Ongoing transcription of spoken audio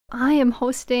I am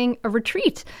hosting a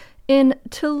retreat in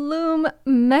Tulum,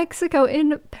 Mexico,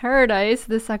 in paradise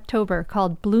this October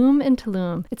called Bloom in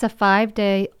Tulum. It's a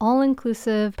 5-day,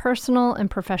 all-inclusive personal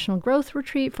and professional growth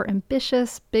retreat for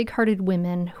ambitious, big-hearted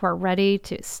women who are ready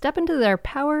to step into their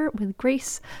power with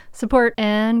grace, support,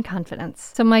 and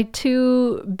confidence. So my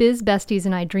two biz besties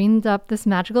and I dreamed up this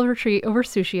magical retreat over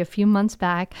sushi a few months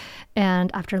back,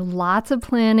 and after lots of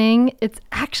planning, it's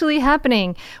actually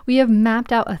happening. We have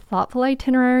mapped out a thoughtful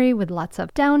itinerary with lots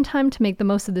of downtime to make the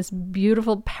most of this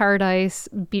beautiful paradise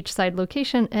beachside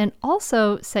location and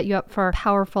also set you up for a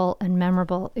powerful and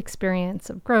memorable experience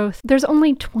of growth. There's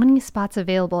only 20 spots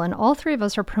available, and all three of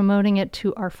us are promoting it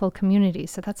to our full community.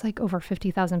 So that's like over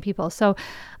 50,000 people. So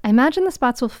I imagine the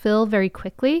spots will fill very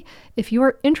quickly. If you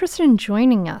are interested in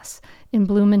joining us in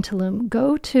Bloom in Tulum,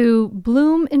 go to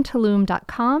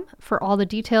bloomintulum.com for all the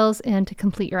details and to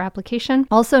complete your application.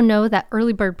 Also know that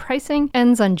early bird pricing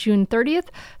ends on June 30th,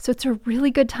 so it's a really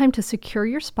good time to secure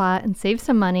your spot and save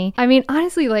some money. I mean,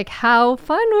 honestly, like how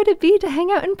fun would it be to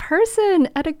hang out in person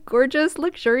at a gorgeous,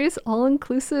 luxurious,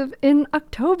 all-inclusive in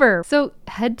October? So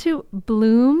head to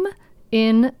Bloom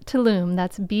in Tulum.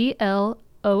 That's Bloom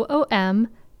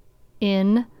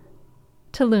in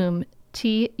Tulum.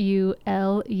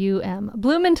 Tulum.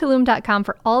 Bloomintulum.com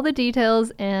for all the details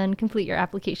and complete your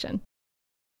application.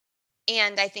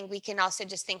 And I think we can also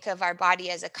just think of our body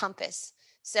as a compass.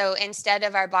 So instead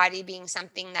of our body being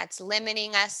something that's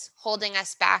limiting us, holding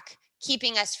us back,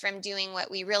 keeping us from doing what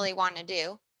we really want to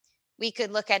do, we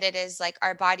could look at it as like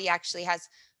our body actually has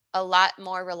a lot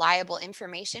more reliable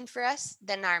information for us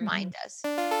than our mind does.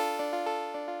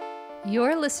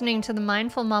 You're listening to the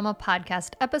Mindful Mama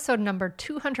podcast, episode number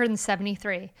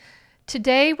 273.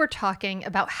 Today, we're talking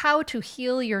about how to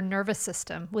heal your nervous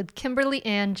system with Kimberly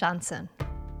Ann Johnson.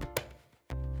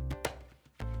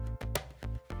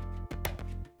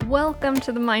 Welcome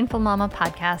to the Mindful Mama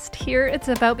podcast. Here, it's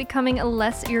about becoming a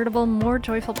less irritable, more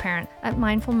joyful parent. At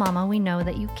Mindful Mama, we know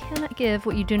that you cannot give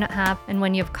what you do not have, and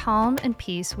when you have calm and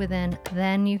peace within,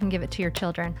 then you can give it to your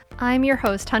children. I'm your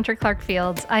host, Hunter Clark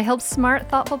Fields. I help smart,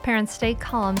 thoughtful parents stay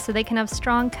calm so they can have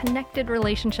strong, connected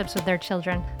relationships with their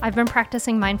children. I've been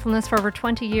practicing mindfulness for over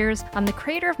 20 years. I'm the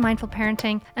creator of Mindful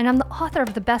Parenting, and I'm the author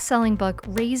of the best-selling book,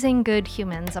 Raising Good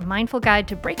Humans, a mindful guide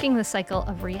to breaking the cycle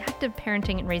of reactive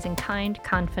parenting and raising kind,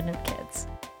 confident kids.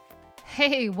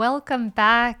 Hey, welcome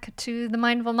back to the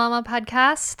Mindful Mama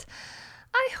podcast.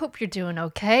 I hope you're doing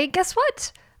okay. Guess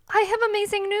what? I have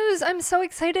amazing news. I'm so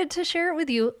excited to share it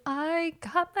with you. I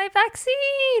got my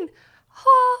vaccine.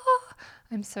 Oh,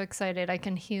 I'm so excited. I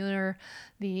can hear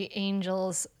the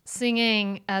angels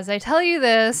singing as I tell you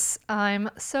this. I'm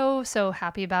so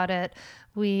happy about it.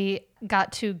 We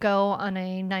got to go on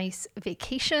a nice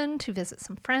vacation to visit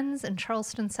some friends in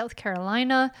Charleston, South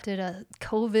Carolina. Did a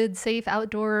COVID-safe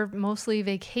outdoor, mostly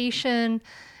vacation.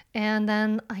 And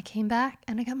then I came back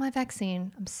and I got my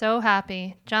vaccine. I'm so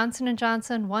happy. Johnson &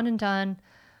 Johnson, one and done.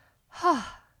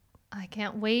 I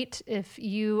can't wait. If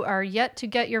you are yet to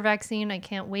get your vaccine, I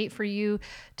can't wait for you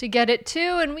to get it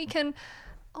too. And we can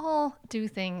all do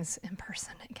things in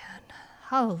person again.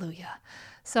 Hallelujah.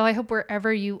 So I hope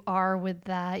wherever you are with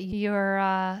that,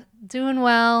 you're doing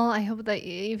well. I hope that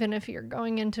even if you're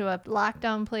going into a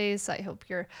lockdown place, I hope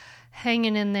you're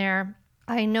hanging in there.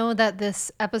 I know that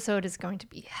this episode is going to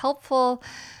be helpful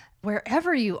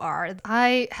wherever you are.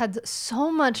 I had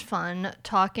so much fun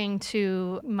talking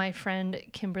to my friend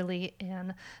Kimberly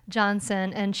Ann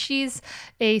Johnson, and she's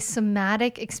a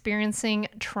somatic experiencing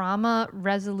trauma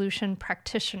resolution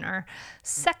practitioner,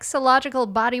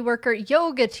 sexological body worker,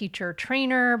 yoga teacher,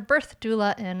 trainer, birth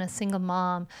doula, and a single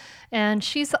mom. And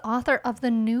she's the author of the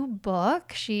new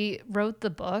book. She wrote the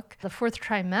book, The Fourth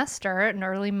Trimester, an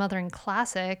early mothering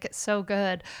classic. It's so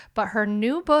good. But her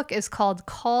new book is called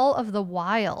Call of the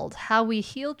Wild: How We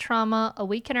Heal Trauma,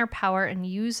 Awaken Our Power, and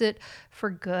Use It for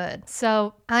Good.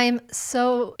 So I'm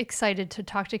so excited to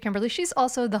talk to Kimberly. She's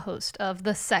also the host of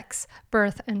the Sex,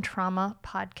 Birth, and Trauma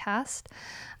podcast.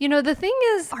 You know, the thing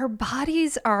is, our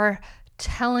bodies are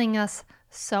telling us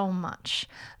so much,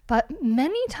 but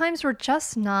many times we're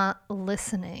just not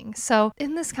listening. So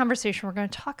in this conversation, we're going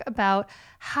to talk about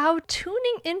how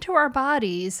tuning into our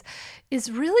bodies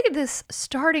is really this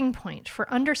starting point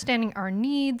for understanding our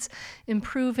needs,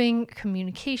 improving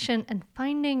communication, and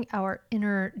finding our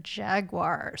inner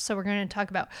jaguar. So we're going to talk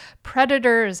about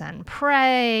predators and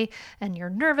prey and your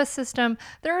nervous system.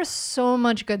 There is so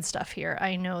much good stuff here.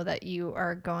 I know that you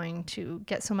are going to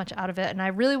get so much out of it, and I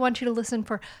really want you to listen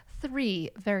for 3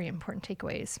 very important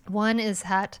takeaways. One is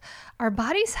that our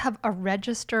bodies have a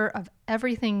register of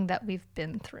everything that we've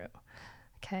been through.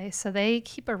 Okay, so they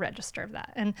keep a register of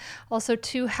that. And also,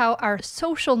 too, how our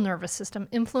social nervous system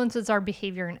influences our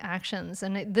behavior and actions.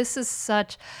 And this is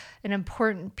such an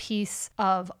important piece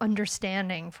of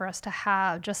understanding for us to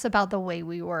have just about the way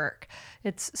we work.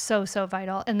 It's so, so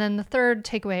vital. And then the third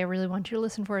takeaway I really want you to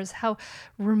listen for is how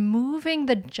removing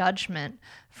the judgment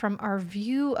from our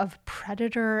view of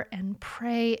predator and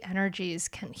prey energies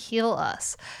can heal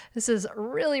us. This is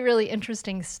really, really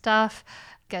interesting stuff.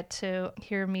 Get to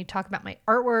hear me talk about my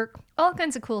artwork, all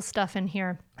kinds of cool stuff in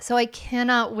here. So I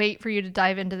cannot wait for you to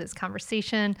dive into this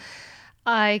conversation.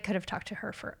 I could have talked to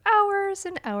her for hours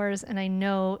and hours, and I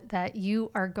know that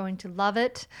you are going to love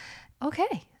it.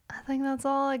 Okay, I think that's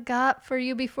all I got for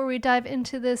you before we dive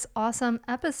into this awesome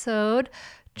episode.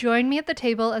 Join me at the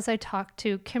table as I talk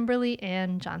to Kimberly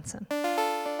Ann Johnson.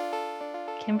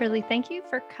 Kimberly, thank you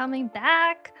for coming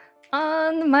back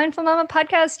on the Mindful Mama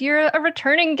podcast. You're a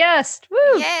returning guest.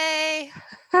 Woo! Yay!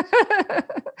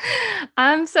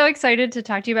 I'm so excited to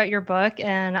talk to you about your book,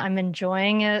 and I'm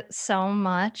enjoying it so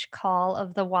much, Call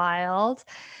of the Wild.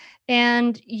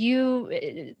 And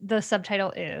the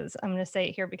subtitle is, I'm going to say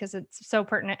it here because it's so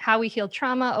pertinent, How We Heal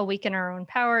Trauma, Awaken Our Own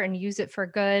Power, and Use It for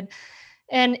Good.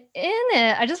 And in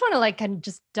it, I just want to kind of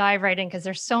just dive right in because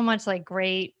there's so much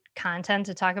great content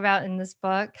to talk about in this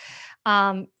book,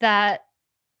 that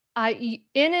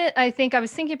I think I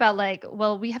was thinking about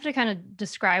well, we have to kind of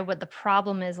describe what the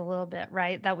problem is a little bit,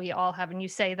 right? That we all have. And you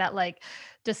say that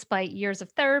despite years of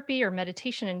therapy or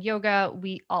meditation and yoga,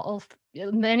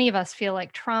 many of us feel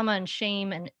like trauma and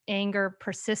shame and anger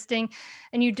persisting.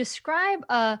 And you describe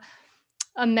a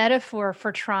metaphor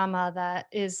for trauma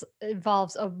that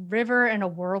involves a river and a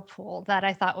whirlpool that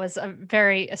I thought was a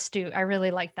very astute. I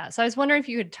really like that. So I was wondering if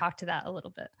you could talk to that a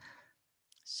little bit.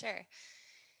 Sure.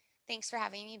 Thanks for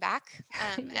having me back.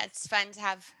 It's fun to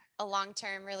have a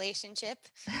long-term relationship.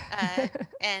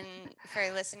 And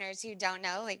for listeners who don't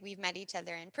know, we've met each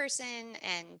other in person,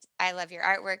 and I love your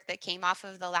artwork that came off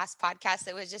of the last podcast.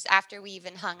 That was just after we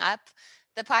even hung up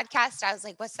the podcast. I was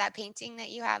like, what's that painting that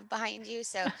you have behind you?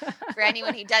 So for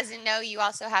anyone who doesn't know, you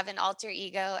also have an alter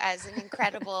ego as an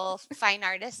incredible fine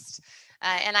artist.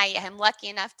 And I am lucky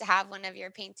enough to have one of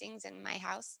your paintings in my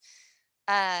house.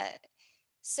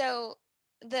 So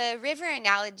the river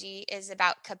analogy is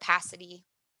about capacity.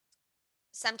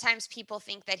 Sometimes people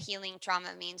think that healing trauma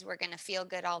means we're going to feel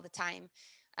good all the time,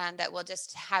 that we'll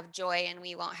just have joy and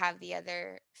we won't have the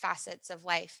other facets of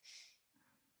life.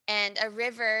 And a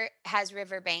river has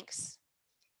river banks.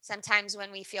 Sometimes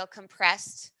when we feel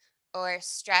compressed or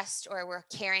stressed, or we're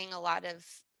carrying a lot of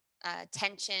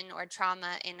tension or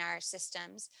trauma in our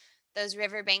systems, those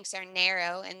river banks are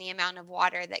narrow and the amount of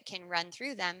water that can run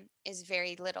through them is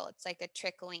very little. It's like a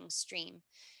trickling stream.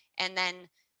 And then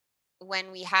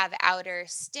when we have outer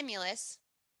stimulus,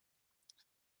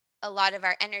 a lot of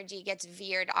our energy gets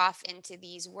veered off into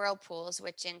these whirlpools,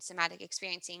 which in somatic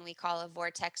experiencing we call a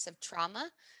vortex of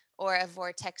trauma or a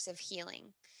vortex of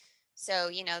healing. So,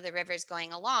 the river's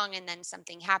going along and then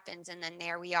something happens, and then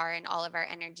there we are, and all of our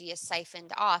energy is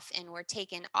siphoned off, and we're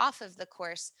taken off of the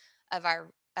course of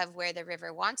where the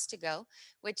river wants to go,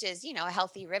 which is, a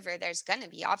healthy river. There's going to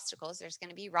be obstacles. There's going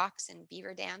to be rocks and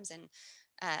beaver dams and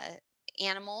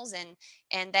animals,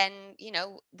 and then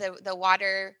the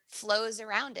water flows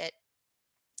around it.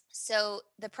 So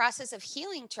the process of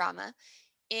healing trauma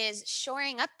is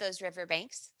shoring up those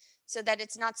riverbanks so that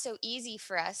it's not so easy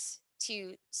for us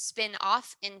to spin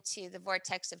off into the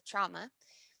vortex of trauma.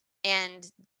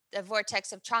 And the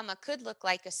vortex of trauma could look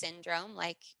like a syndrome,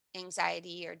 like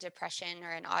anxiety or depression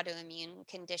or an autoimmune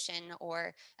condition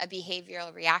or a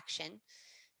behavioral reaction,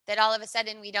 that all of a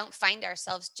sudden we don't find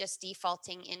ourselves just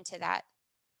defaulting into that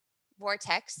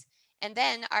vortex. And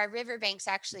then our riverbanks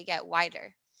actually get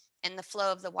wider and the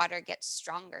flow of the water gets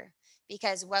stronger,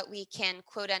 because what we can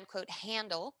quote unquote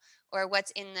handle, or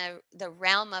what's in the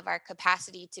realm of our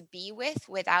capacity to be with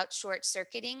without short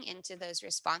circuiting into those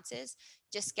responses,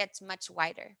 just gets much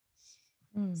wider.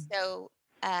 So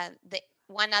the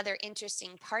one other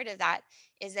interesting part of that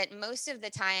is that most of the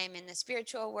time in the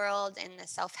spiritual world, in the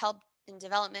self-help and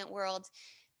development world,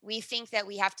 we think that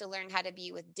we have to learn how to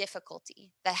be with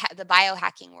difficulty. The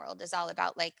biohacking world is all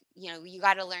about you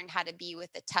got to learn how to be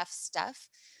with the tough stuff.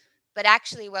 But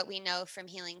actually what we know from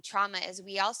healing trauma is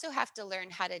we also have to learn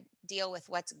how to deal with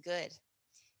what's good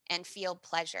and feel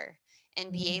pleasure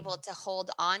and be able to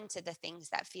hold on to the things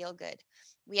that feel good.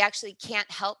 We actually can't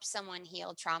help someone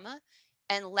heal trauma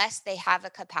unless they have a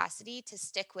capacity to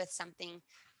stick with something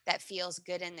that feels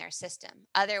good in their system.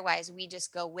 Otherwise, we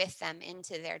just go with them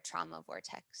into their trauma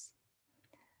vortex.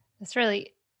 It's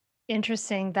really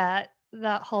interesting that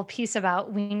whole piece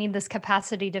about we need this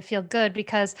capacity to feel good,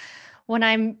 because when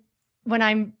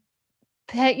I'm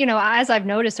as I've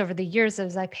noticed over the years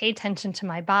as I pay attention to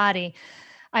my body,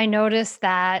 I notice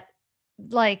that,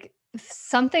 like,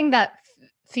 something that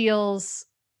feels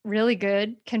really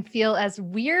good can feel as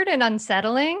weird and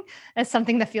unsettling as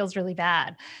something that feels really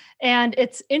bad. And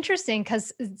it's interesting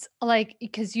because it's like,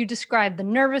 because you described the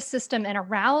nervous system and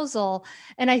arousal,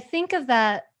 and I think of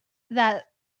that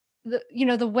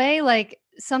the way, like,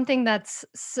 something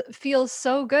feels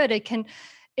so good, it can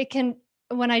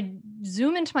when I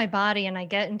zoom into my body and I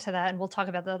get into that, and we'll talk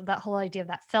about that whole idea of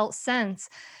that felt sense,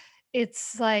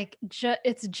 it's like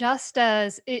it's just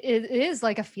as it is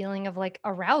like a feeling of like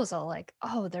arousal, like,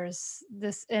 oh, there's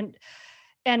this, and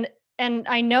and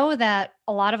I know that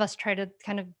a lot of us try to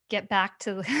kind of get back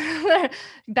to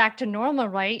back to normal,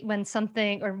 right? When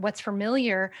something, or what's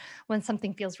familiar, when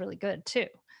something feels really good too.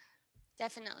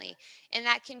 Definitely. And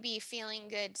that can be feeling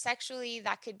good sexually.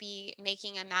 That could be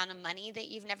making amount of money that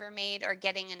you've never made or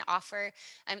getting an offer.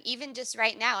 Even just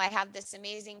right now, I have this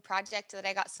amazing project that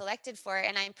I got selected for,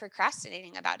 and I'm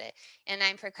procrastinating about it. And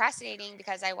I'm procrastinating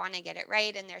because I want to get it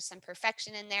right. And there's some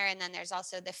perfection in there. And then there's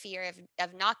also the fear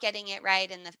of not getting it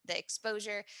right and the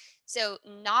exposure. So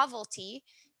novelty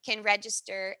can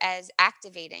register as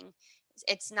activating.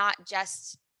 It's not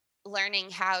just learning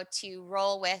how to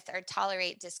roll with or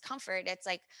tolerate discomfort. It's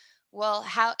like, well,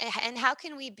 how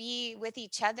can we be with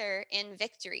each other in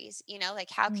victories? Like,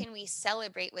 how Mm, can we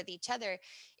celebrate with each other?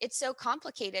 It's so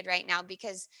complicated right now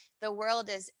because the world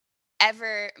is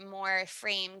ever more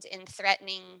framed in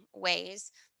threatening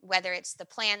ways, whether it's the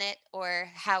planet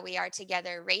or how we are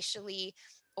together racially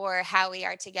or how we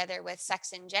are together with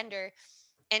sex and gender.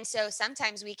 And so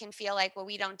sometimes we can feel like, well,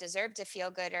 we don't deserve to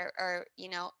feel good, or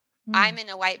I'm mm, in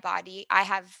a white body, I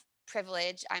have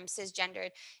privilege, I'm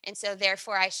cisgendered, and so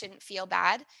therefore I shouldn't feel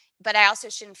bad, but I also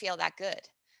shouldn't feel that good.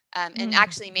 And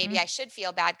actually, maybe mhm. I should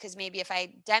feel bad because maybe if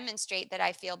I demonstrate that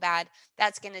I feel bad,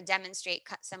 that's going to demonstrate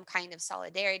some kind of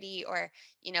solidarity, or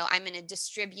I'm going to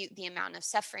distribute the amount of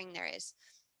suffering there is.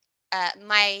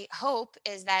 My hope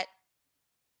is that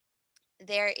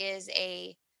there is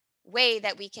a way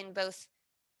that we can both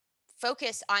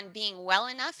focus on being well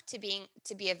enough to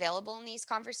be available in these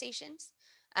conversations,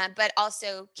 but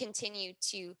also continue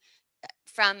to,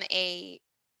 from a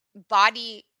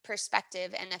body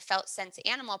perspective and a felt sense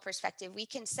animal perspective, we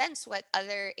can sense what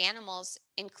other animals,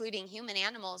 including human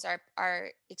animals,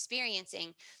 are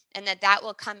experiencing, and that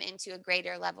will come into a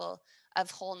greater level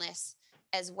of wholeness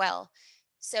as well.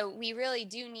 So we really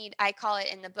do need, I call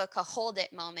it in the book, a hold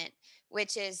it moment,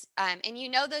 which is, and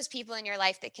those people in your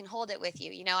life that can hold it with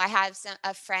you. I have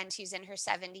a friend who's in her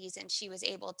 70s, and she was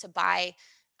able to buy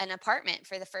an apartment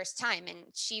for the first time, and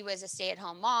she was a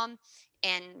stay-at-home mom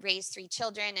and raised three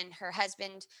children, and her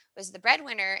husband was the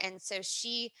breadwinner, and so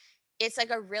it's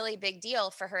like a really big deal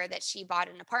for her that she bought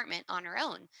an apartment on her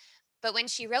own. But when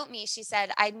she wrote me, she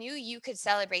said, I knew you could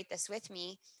celebrate this with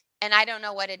me. And I don't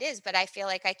know what it is, but I feel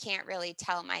like I can't really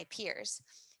tell my peers,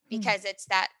 Mm. because it's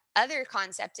that other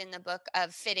concept in the book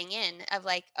of fitting in, of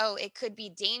like, oh, it could be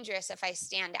dangerous if I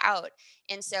stand out.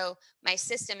 And so my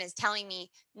system is telling me,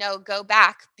 no, go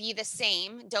back, be the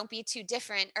same, don't be too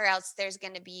different, or else there's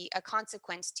going to be a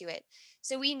consequence to it.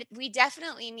 So we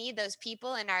definitely need those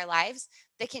people in our lives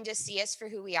that can just see us for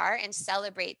who we are and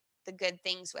celebrate the good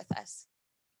things with us.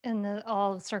 And it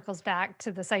all circles back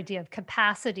to this idea of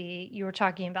capacity you were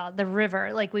talking about, the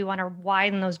river, like, we wanna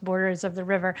widen those borders of the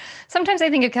river. Sometimes I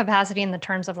think of capacity in the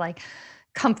terms of, like,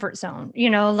 comfort zone,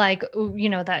 like,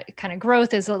 that kinda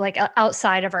growth is, like,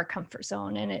 outside of our comfort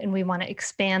zone, and we wanna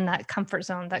expand that comfort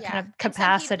zone, that Yeah, kind of and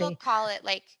some people capacity. call it,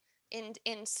 like,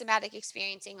 in somatic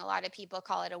experiencing, a lot of people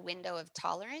call it a window of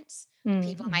tolerance.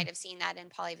 People might Mhm, have seen that in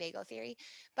polyvagal theory,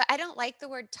 but I don't like the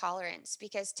word tolerance,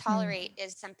 because mm, tolerate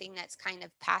is something that's kind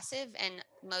of passive, and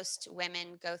most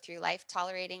women go through life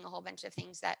tolerating a whole bunch of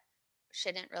things that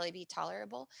shouldn't really be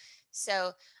tolerable.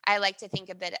 So I like to think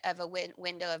a bit of a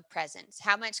window of presence.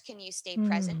 How much can you stay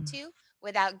present mm, to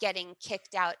without getting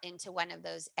kicked out into one of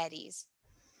those eddies?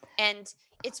 And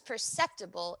it's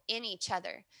perceptible in each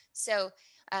other. So,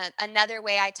 another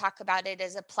way I talk about it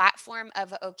is a platform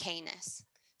of okayness.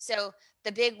 So,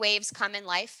 the big waves come in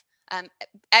life.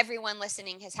 Everyone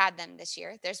listening has had them this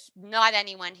year. There's not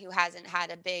anyone who hasn't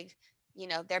had a big,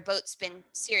 their boat's been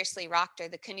seriously rocked, or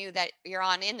the canoe that you're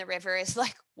on in the river is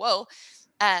like, whoa.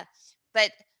 Uh,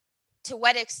 but to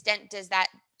what extent does that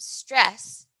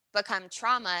stress become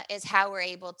trauma is how we're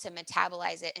able to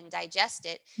metabolize it and digest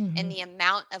it, and mhm. the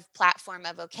amount of platform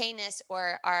of okayness,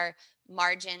 or our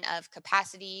margin of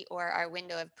capacity, or our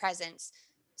window of presence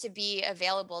to be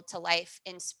available to life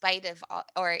in spite of all,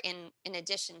 or in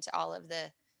addition to all of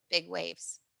the big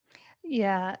waves.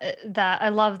 Yeah, that I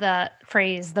love that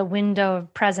phrase, the window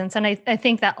of presence. And I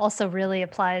think that also really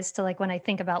applies to like when I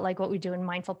think about like what we do in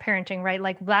mindful parenting, right?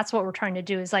 Like that's what we're trying to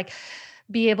do is like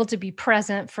be able to be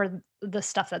present for the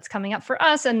stuff that's coming up for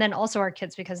us and then also our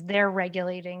kids because they're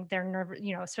regulating their nerve,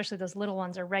 especially those little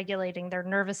ones are regulating their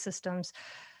nervous systems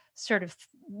sort of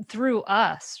through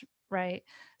us, right?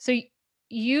 So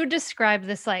you describe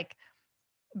this like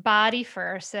body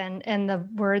first and the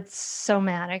word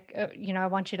somatic, I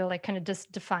want you to like kind of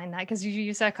just define that because you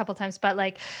use that a couple times, but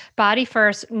like body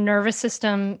first, nervous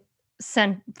system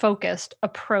focused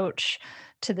approach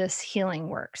to this healing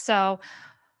work. So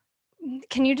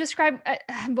can you describe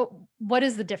but what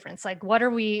is the difference? Like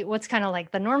what's kind of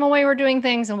like the normal way we're doing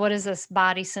things and what is this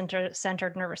body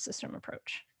centered nervous system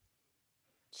approach?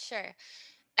 Sure.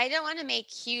 I don't want to make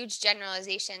huge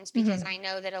generalizations because Hmm. I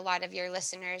know that a lot of your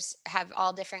listeners have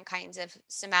all different kinds of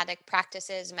somatic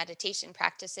practices, meditation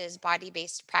practices, body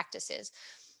based practices.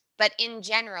 But in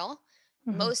general,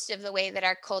 Hmm. most of the way that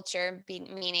our culture,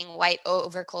 meaning white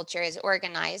overculture, is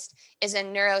organized is a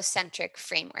neurocentric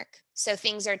framework. So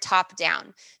things are top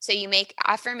down. So you make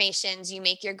affirmations, you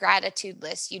make your gratitude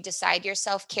list, you decide your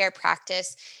self care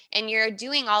practice, and you're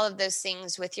doing all of those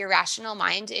things with your rational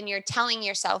mind. And you're telling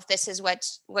yourself, this is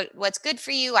what's good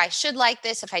for you. I should like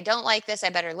this. If I don't like this, I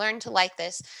better learn to like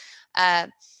this. Uh,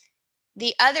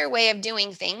 the other way of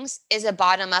doing things is a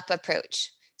bottom up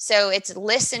approach. So it's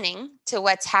listening to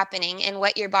what's happening and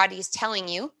what your body's telling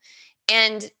you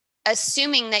and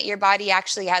assuming that your body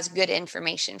actually has good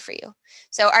information for you.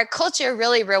 So our culture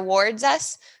really rewards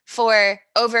us for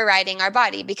overriding our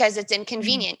body because it's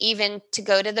Hmm. inconvenient, even to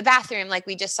go to the bathroom. Like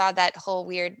we just saw that whole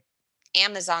weird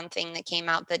Amazon thing that came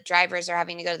out that drivers are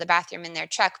having to go to the bathroom in their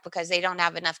truck because they don't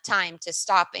have enough time to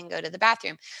stop and go to the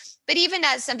bathroom. But even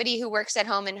as somebody who works at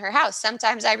home in her house,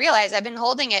 sometimes I realize I've been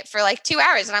holding it for like 2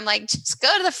 hours and I'm like, just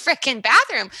go to the freaking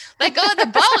bathroom. Let go of the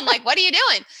bone. Like, what are you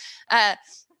doing? Uh,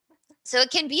 so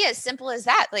it can be as simple as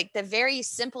that, like the very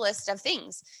simplest of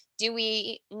things. Do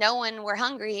we know when we're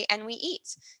hungry and we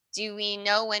eat? Do we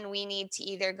know when we need to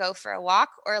either go for a walk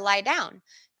or lie down?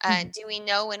 Hmm. Do we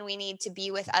know when we need to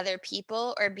be with other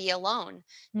people or be alone?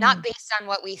 Not Hmm. based on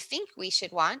what we think we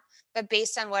should want, but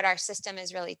based on what our system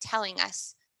is really telling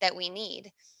us that we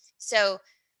need. So,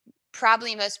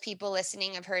 probably most people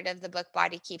listening have heard of the book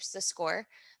Body Keeps the Score.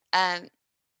 Um,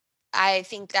 I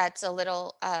think that's a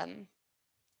little,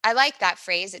 I like that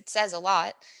phrase. It says a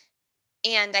lot.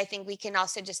 And I think we can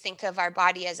also just think of our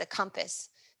body as a compass.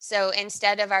 So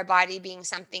instead of our body being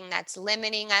something that's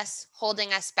limiting us,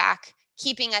 holding us back,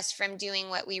 keeping us from doing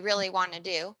what we really want to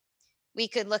do, we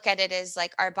could look at it as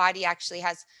like our body actually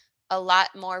has a lot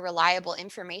more reliable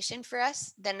information for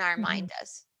us than our Hmm. mind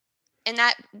does. And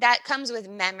that comes with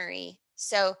memory.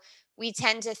 So we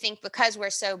tend to think because we're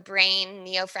so brain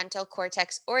neofrontal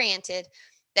cortex oriented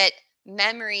that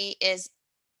memory is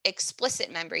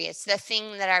explicit memory. It's the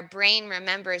thing that our brain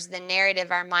remembers, the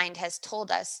narrative our mind has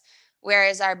told us.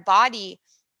 Whereas our body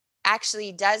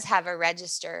actually does have a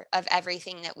register of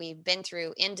everything that we've been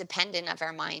through, independent of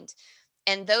our mind.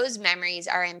 And those memories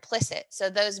are implicit. So,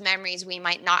 those memories we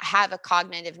might not have a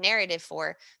cognitive narrative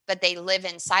for, but they live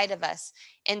inside of us.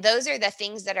 And those are the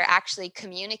things that are actually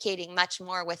communicating much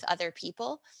more with other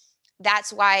people.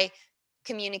 That's why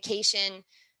communication,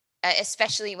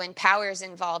 especially when power is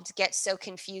involved, gets so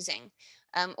confusing.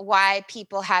 Why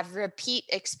people have repeat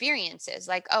experiences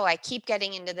like, oh, I keep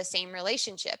getting into the same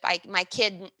relationship. My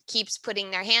kid keeps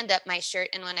putting their hand up my shirt,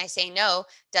 and when I say no,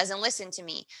 doesn't listen to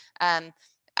me.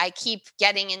 I keep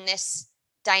getting in this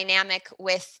dynamic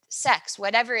with sex,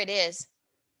 whatever it is.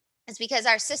 It's because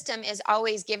our system is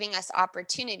always giving us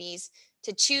opportunities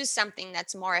to choose something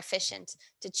that's more efficient,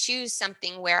 to choose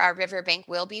something where our riverbank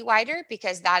will be wider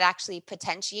because that actually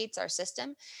potentiates our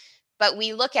system. But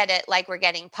we look at it like we're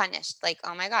getting punished, like,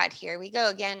 oh my God, here we go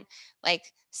again.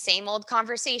 Like, same old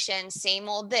conversation, same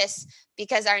old this,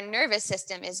 because our nervous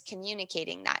system is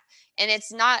communicating that. And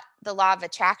it's not the law of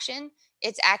attraction,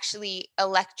 it's actually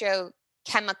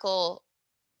electrochemical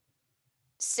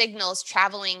signals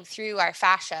traveling through our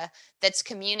fascia that's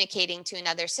communicating to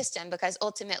another system because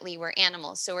ultimately we're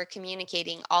animals. So we're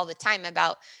communicating all the time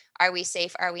about, are we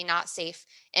safe? Are we not safe?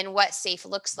 And what safe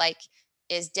looks like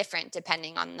is different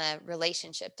depending on the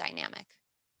relationship dynamic.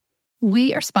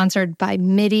 We are sponsored by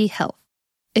MIDI Health.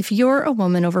 If you're a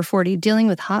woman over 40 dealing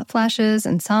with hot flashes,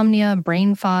 insomnia,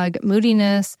 brain fog,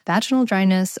 moodiness, vaginal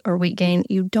dryness, or weight gain,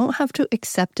 you don't have to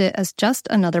accept it as just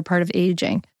another part of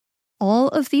aging. All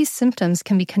of these symptoms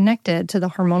can be connected to the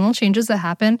hormonal changes that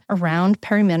happen around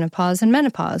perimenopause and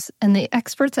menopause, and the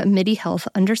experts at MIDI Health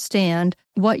understand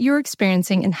what you're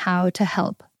experiencing and how to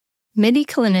help. MIDI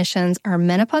clinicians are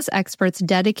menopause experts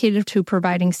dedicated to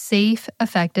providing safe,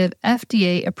 effective,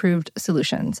 FDA-approved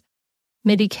solutions.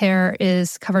 MIDI care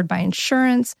is covered by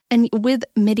insurance, and with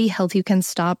MIDI Health, you can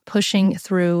stop pushing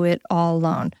through it all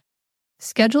alone.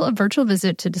 Schedule a virtual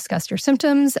visit to discuss your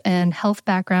symptoms and health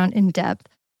background in depth.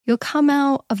 You'll come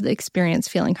out of the experience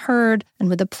feeling heard and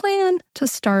with a plan to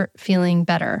start feeling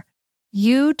better.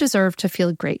 You deserve to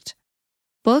feel great.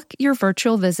 Book your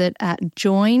virtual visit at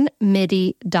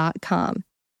joinmidi.com.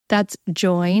 That's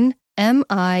joinmidi.com.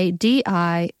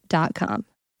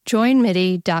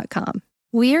 joinmidi.com.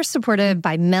 We are supported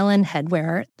by Melon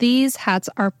Headwear. These hats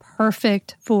are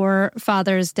perfect for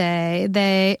Father's Day.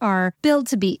 They are built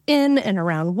to be in and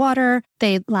around water.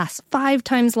 They last 5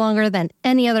 times longer than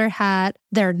any other hat.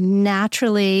 They're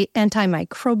naturally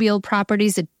antimicrobial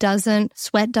properties.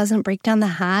 Sweat doesn't break down the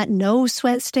hat. No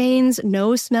sweat stains,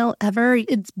 no smell ever.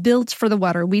 It's built for the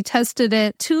water. We tested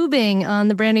it tubing on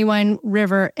the Brandywine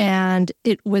River and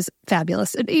it was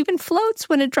fabulous. It even floats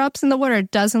when it drops in the water.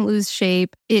 It doesn't lose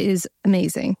shape. It is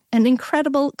amazing. An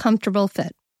incredible, comfortable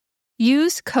fit.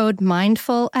 Use code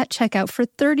MINDFUL at checkout for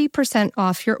 30%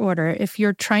 off your order. If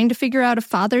you're trying to figure out a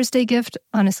Father's Day gift,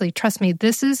 honestly, trust me,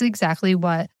 this is exactly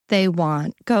what they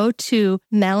want. Go to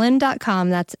melon.com,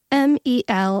 that's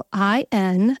MELIN.com,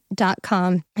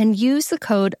 and use the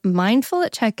code MINDFUL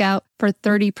at checkout for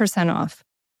 30% off.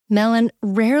 Melon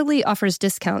rarely offers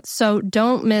discounts, so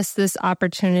don't miss this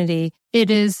opportunity. It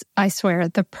is, I swear,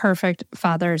 the perfect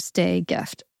Father's Day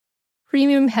gift.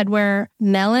 Premium headwear,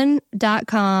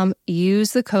 melon.com.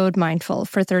 Use the code MINDFUL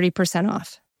for 30%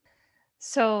 off.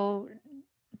 So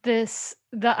the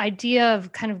idea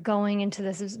of kind of going into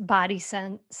this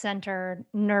body-centered,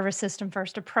 nervous system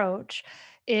first approach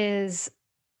is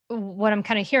what I'm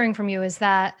kind of hearing from you is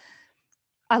that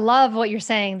I love what you're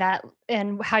saying that,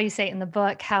 and how you say it in the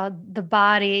book, how the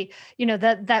body,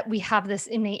 that we have this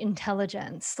innate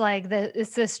intelligence,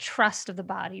 it's this trust of the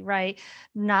body, right?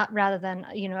 Not rather than,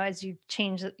 as you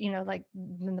change it, like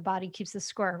when the body keeps the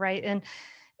score, right?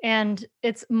 And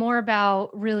it's more about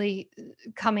really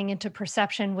coming into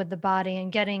perception with the body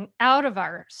and getting out of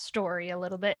our story a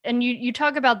little bit. And you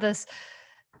talk about this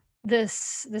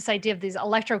idea of these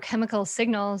electrochemical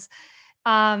signals.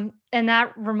 And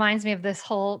that reminds me of this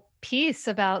whole piece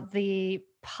about the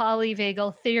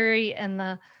polyvagal theory and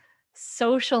the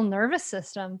social nervous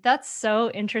system. That's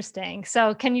so interesting.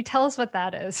 So can you tell us what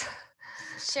that is?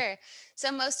 Sure.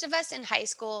 So most of us in high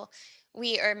school,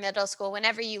 or middle school,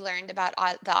 whenever you learned about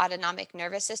the autonomic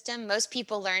nervous system, most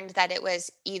people learned that it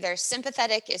was either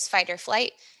sympathetic is fight or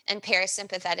flight and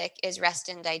parasympathetic is rest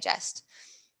and digest.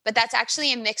 But that's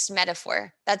actually a mixed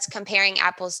metaphor. That's comparing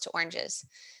apples to oranges.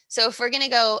 So if we're going to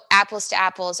go apples to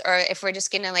apples, or if we're just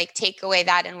going to take away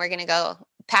that and we're going to go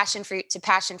passion fruit to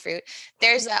passion fruit,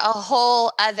 there's a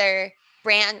whole other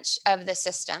branch of the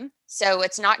system. So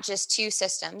it's not just 2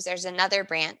 systems, there's another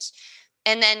branch.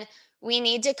 And then we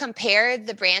need to compare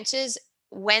the branches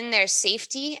when there's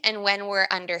safety and when we're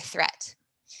under threat.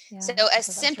 Yeah, so a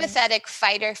sympathetic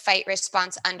fight or fight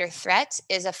response under threat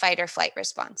is a fight or flight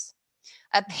response.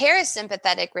 A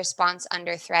parasympathetic response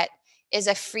under threat is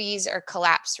a freeze or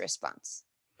collapse response.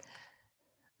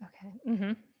 Okay.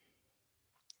 Mm-hmm.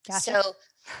 Gotcha. So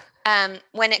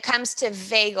when it comes to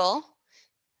vagal,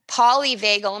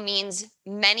 polyvagal means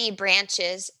many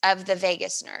branches of the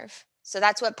vagus nerve. So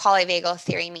that's what polyvagal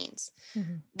theory means.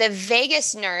 Mm-hmm. The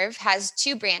vagus nerve has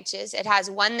 2 branches. It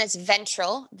has one that's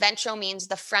ventral. Ventral means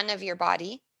the front of your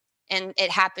body. And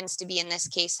it happens to be, in this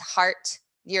case, heart,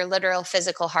 your literal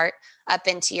physical heart, up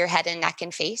into your head and neck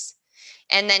and face.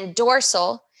 And then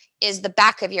dorsal is the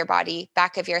back of your body,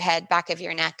 back of your head, back of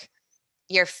your neck,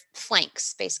 your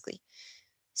flanks, basically.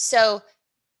 So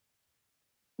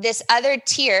this other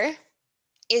tier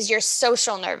is your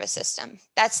social nervous system.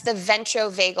 That's the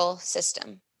ventrovagal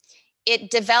system.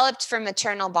 It developed from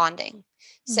maternal bonding.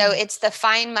 So it's the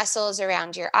fine muscles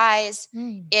around your eyes.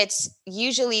 It's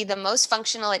usually the most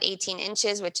functional at 18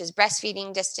 inches, which is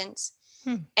breastfeeding distance.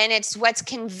 And it's what's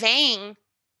conveying,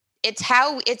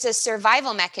 it's a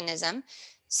survival mechanism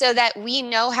so that we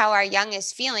know how our young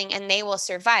is feeling and they will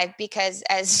survive, because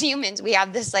as humans, we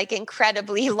have this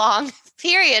incredibly long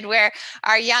period where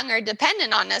our young are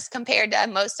dependent on us compared to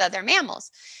most other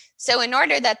mammals. So in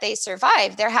order that they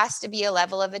survive, there has to be a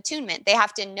level of attunement. They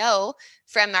have to know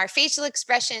from our facial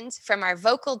expressions, from our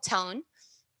vocal tone,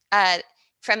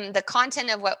 from the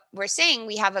content of what we're saying,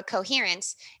 we have a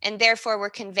coherence, and therefore we're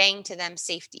conveying to them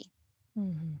safety.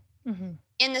 Mm-hmm. Mm-hmm.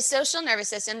 In the social nervous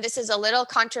system, this is a little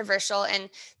controversial, and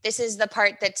this is the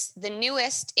part that's the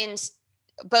newest in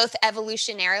both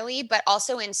evolutionarily, but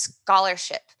also in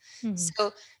scholarship. Mm-hmm.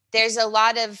 So there's a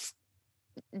lot of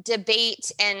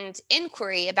debate and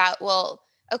inquiry about, well,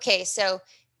 okay, so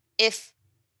if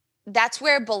that's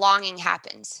where belonging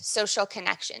happens, social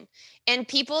connection. And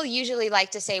people usually like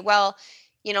to say, well,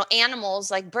 animals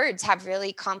like birds have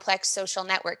really complex social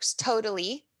networks.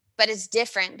 Totally. But it's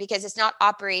different because it's not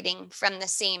operating from the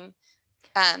same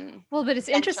Well, but it's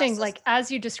central interesting, system. like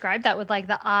as you described that with like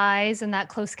the eyes and that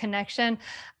close connection.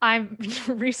 I'm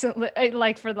recently,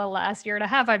 like for the last year and a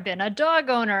half, I've been a dog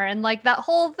owner, and like that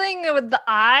whole thing with the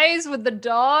eyes with the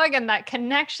dog and that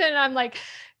connection. I'm like,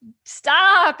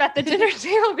 stop at the dinner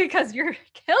table because you're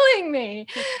killing me.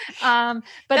 But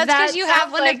That's because that you have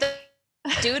sounds one like of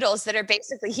the doodles that are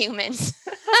basically humans.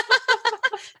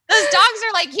 Those dogs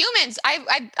are like humans.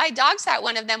 I dog sat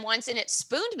one of them once and it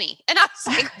spooned me. And I was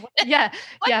like, yeah,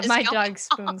 what is my going dog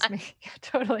spoons on? me. Yeah,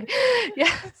 totally.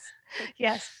 Yes.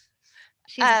 Yes.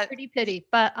 She's a Uh, pretty pity,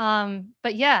 but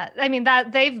yeah, I mean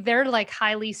that they're like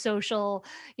highly social,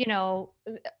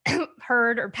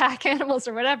 herd or pack animals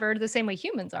or whatever, the same way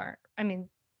humans are. I mean,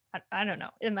 I don't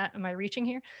know. Am I reaching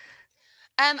here?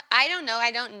 I don't know. I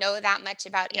don't know that much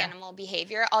about Yeah. animal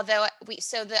behavior. Although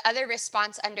so the other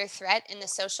response under threat in the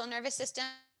social nervous system,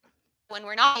 when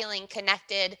we're not feeling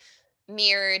connected,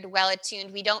 mirrored, well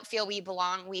attuned, we don't feel we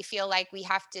belong. We feel like we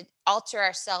have to alter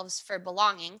ourselves for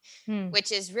belonging, Hmm.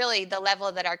 which is really the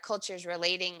level that our culture is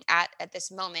relating at this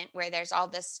moment, where there's all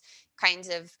this kinds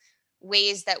of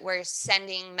ways that we're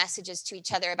sending messages to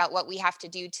each other about what we have to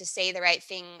do to say the right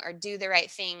thing or do the right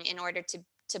thing in order to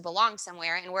belong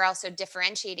somewhere. And we're also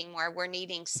differentiating more. We're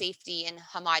needing safety and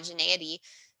homogeneity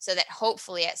so that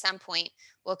hopefully at some point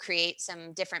we'll create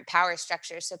some different power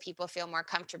structures so people feel more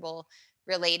comfortable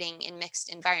relating in mixed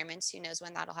environments. Who knows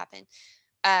when that'll happen?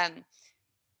 Um,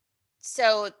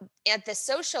 so at the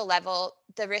social level,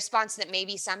 the response that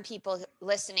maybe some people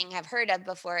listening have heard of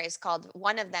before is called,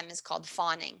 one of them is called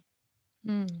fawning.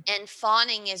 Hmm. And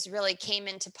fawning is really came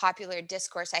into popular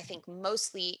discourse, I think,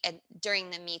 mostly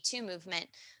during the Me Too movement,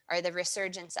 or the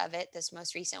resurgence of it, this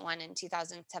most recent one in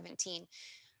 2017,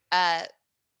 uh,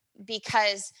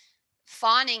 because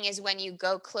fawning is when you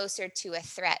go closer to a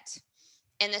threat.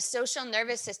 And the social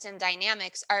nervous system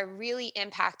dynamics are really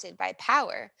impacted by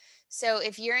power. So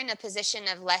if you're in a position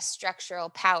of less structural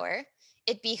power,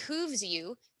 it behooves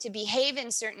you to behave in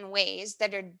certain ways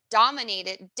that are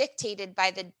dictated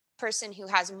by the person who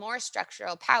has more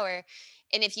structural power.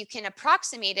 And if you can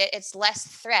approximate it, it's less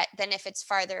threat than if it's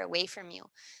farther away from you.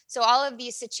 So all of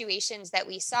these situations that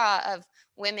we saw of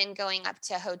women going up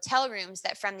to hotel rooms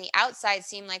that from the outside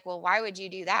seem like, well, why would you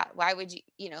do that? Why would you,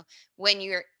 when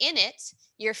you're in it,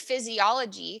 your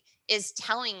physiology is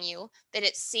telling you that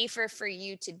it's safer for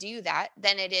you to do that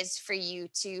than it is for you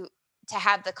to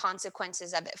have the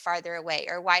consequences of it farther away,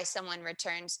 or why someone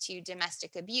returns to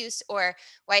domestic abuse, or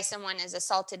why someone is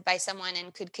assaulted by someone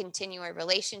and could continue a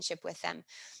relationship with them.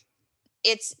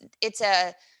 It's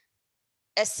a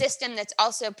system that's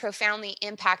also profoundly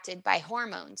impacted by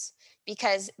hormones,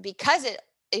 because it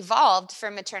evolved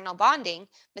from maternal bonding.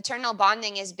 Maternal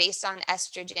bonding is based on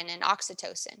estrogen and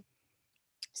oxytocin.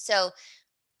 So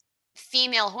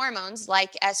female hormones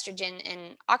like estrogen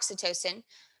and oxytocin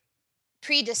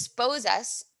predispose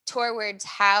us towards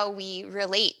how we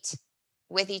relate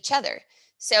with each other.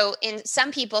 So, in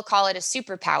some people call it a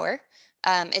superpower.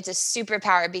 It's a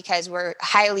superpower because we're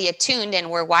highly attuned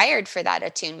and we're wired for that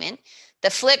attunement.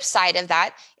 The flip side of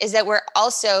that is that we're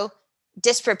also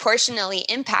disproportionately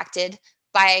impacted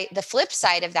by the flip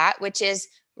side of that, which is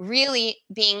really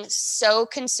being so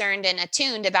concerned and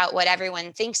attuned about what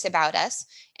everyone thinks about us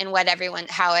and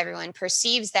how everyone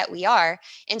perceives that we are.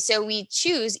 And so we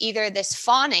choose either this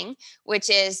fawning, which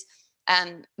is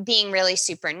being really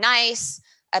super nice,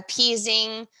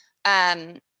 appeasing,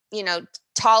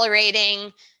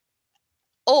 tolerating,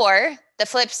 or the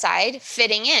flip side,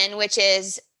 fitting in, which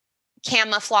is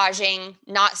camouflaging,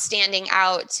 not standing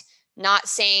out, not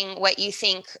saying what you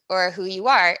think or who you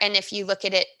are. And if you look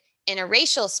at it in a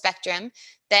racial spectrum,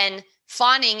 then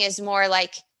fawning is more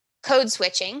like code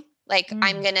switching. Like,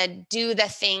 I'm going to do the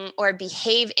thing or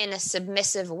behave in a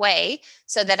submissive way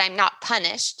so that I'm not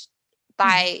punished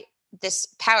by this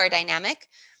power dynamic.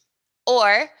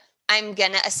 Or I'm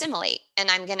going to assimilate and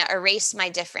I'm going to erase my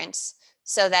difference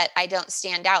so that I don't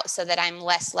stand out, so that I'm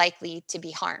less likely to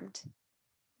be harmed.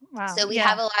 Wow. So we Yeah.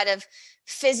 have a lot of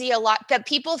but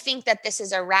people think that this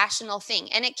is a rational thing,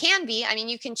 and it can be. I mean,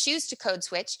 you can choose to code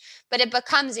switch, but it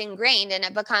becomes ingrained and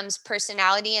it becomes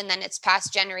personality, and then it's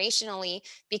passed generationally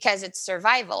because it's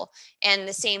survival. And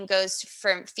the same goes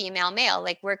for female male.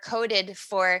 Like, we're coded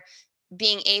for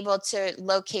being able to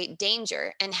locate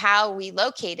danger, and how we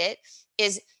locate it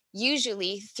is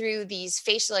usually through these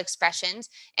facial expressions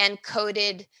and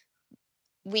coded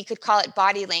we could call it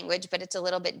body language, but it's a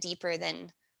little bit deeper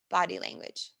than body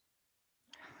language.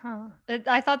 Huh.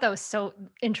 I thought that was so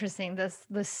interesting.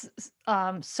 This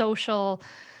social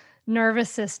nervous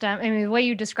system. I mean, the way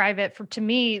you describe it, to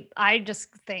me, I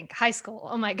just think high school.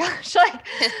 Oh my gosh, like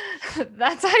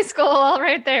that's high school all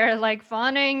right there. Like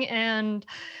fawning and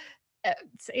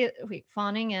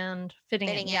fawning and fitting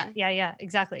in. Fitting Yeah, in. yeah,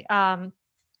 exactly.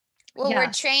 Well, we're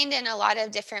Yes. trained in a lot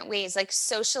of different ways. Like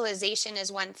socialization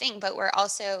is one thing, but we're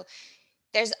also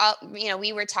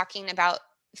we were talking about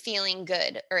feeling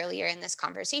good earlier in this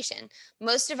conversation.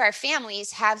 Most of our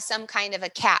families have some kind of a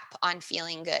cap on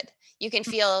feeling good. You can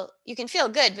feel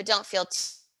good, but don't feel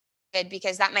too good,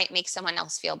 because that might make someone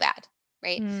else feel bad,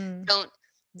 right? Mm,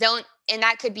 Don't and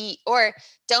that could be, or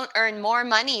don't earn more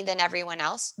money than everyone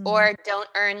else, mm, or don't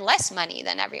earn less money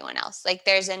than everyone else. Like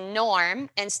there's a norm,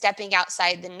 and stepping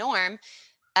outside the norm,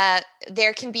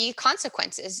 there can be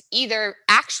consequences, either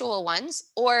actual ones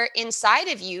or inside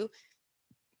of you.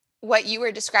 What you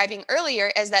were describing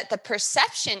earlier is that the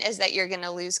perception is that you're going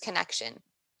to lose connection,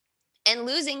 and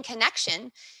losing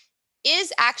connection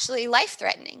is actually life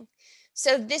threatening.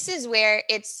 So this is where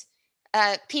it's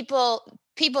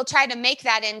people try to make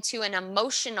that into an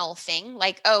emotional thing,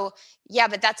 like, oh yeah,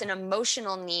 but that's an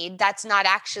emotional need, that's not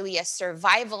actually a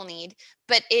survival need.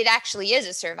 But it actually is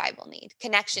a survival need.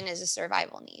 Connection is a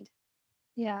survival need.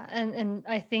 yeah, and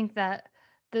I think that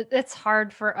it's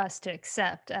hard for us to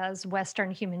accept as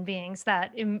Western human beings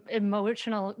that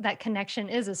emotional that connection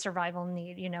is a survival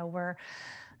need. We're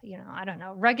I don't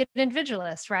know, rugged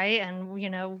individualists, right?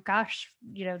 And gosh,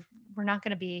 we're not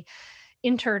going to be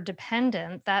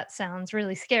interdependent. That sounds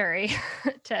really scary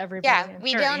to everybody, Yeah, I'm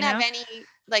we sure, don't have any,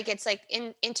 like, it's like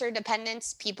in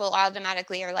interdependence, people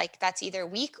automatically are like, that's either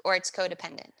weak or it's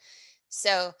codependent.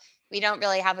 So we don't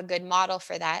really have a good model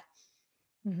for that.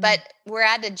 Hmm. But we're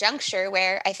at a juncture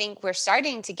where I think we're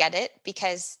starting to get it,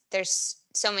 because there's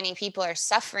so many people are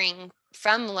suffering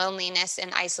from loneliness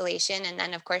and isolation. And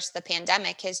then of course the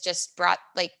pandemic has just brought,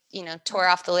 like, tore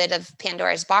off the lid of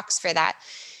Pandora's box for that.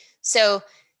 So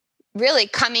really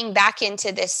coming back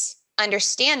into this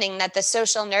understanding that the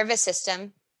social nervous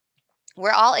system,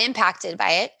 we're all impacted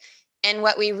by it. And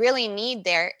what we really need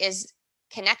there is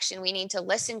connection. We need to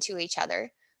listen to each other.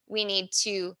 We need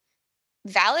to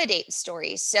validate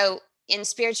stories. So in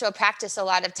spiritual practice, a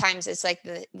lot of times it's like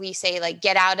we say, like,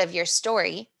 get out of your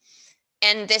story.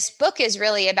 And this book is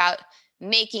really about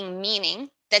making meaning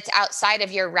that's outside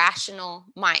of your rational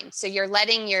mind. So you're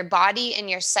letting your body and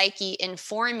your psyche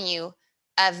inform you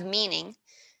of meaning.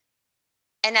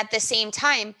 And at the same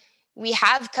time, we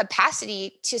have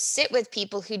capacity to sit with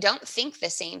people who don't think the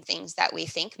same things that we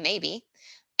think, maybe.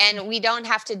 And we don't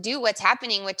have to do what's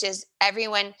happening, which is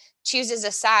everyone chooses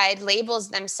a side,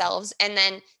 labels themselves, and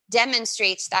then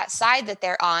demonstrates that side that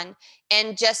they're on,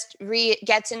 and just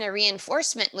gets in a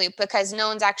reinforcement loop, because no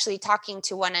one's actually talking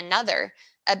to one another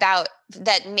about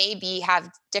that, maybe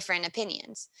have different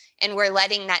opinions. And we're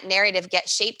letting that narrative get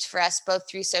shaped for us, both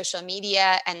through social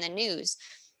media and the news.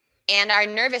 And our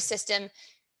nervous system,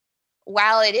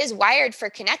 while it is wired for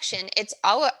connection, it's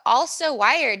also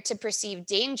wired to perceive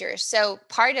danger. So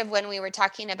part of when we were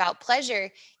talking about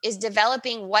pleasure is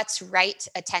developing what's right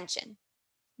attention.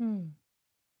 Hmm.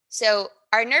 So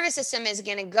our nervous system is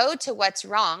going to go to what's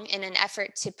wrong in an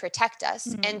effort to protect us.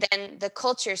 Hmm. And then the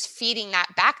culture's feeding that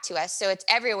back to us. So it's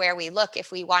everywhere we look,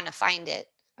 if we want to find it,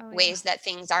 Oh yeah. ways that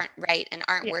things aren't right and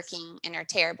aren't Yes. working and are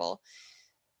terrible.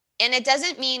 And it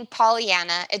doesn't mean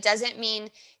Pollyanna. It doesn't mean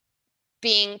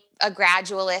being a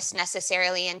gradualist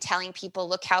necessarily and telling people,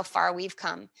 look how far we've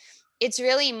come. It's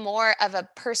really more of a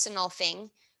personal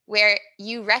thing, where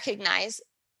you recognize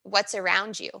what's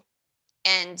around you,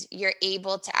 and you're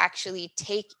able to actually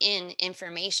take in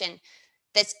information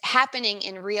that's happening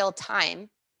in real time,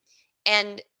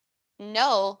 and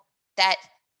know that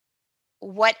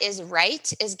what is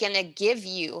right is going to give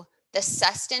you the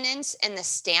sustenance and the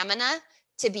stamina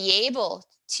to be able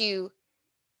to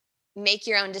make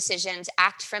your own decisions,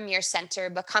 act from your center,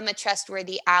 become a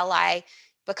trustworthy ally,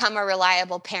 become a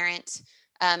reliable parent,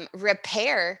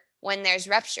 repair when there's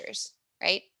ruptures,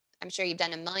 right? I'm sure you've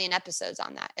done a million episodes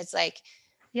on that. It's like,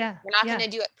 Yeah. we're not Yeah. going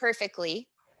to do it perfectly,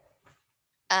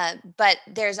 but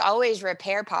there's always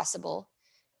repair possible.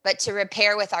 But to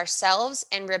repair with ourselves,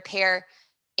 and repair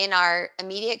in our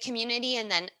immediate community, and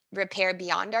then repair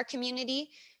beyond our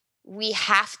community, we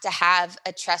have to have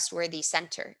a trustworthy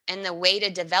center. And the way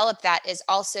to develop that is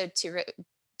also to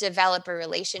develop a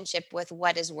relationship with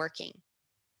what is working.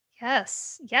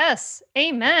 Yes. Yes.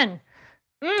 Amen.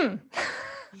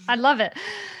 I love it.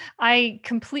 I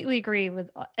completely agree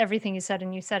with everything you said,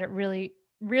 and you said it really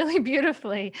really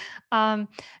beautifully. Now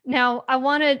I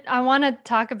want to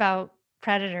talk about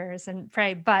predators and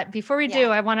prey, but before we do, Yeah.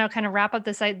 I want to kind of wrap up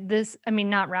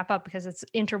not wrap up because it's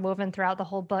interwoven throughout the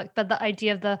whole book, but the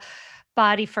idea of the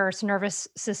body first, nervous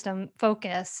system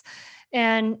focus.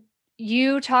 And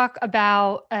you talk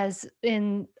about, as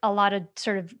in a lot of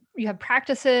sort of, you have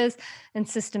practices and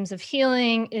systems of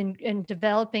healing in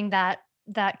developing that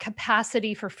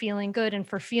capacity for feeling good and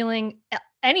for feeling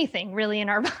anything really in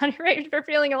our body, right? For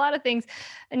feeling a lot of things.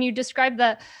 And you describe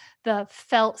the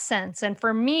felt sense. And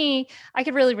for me, I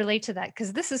could really relate to that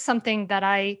because this is something that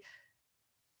I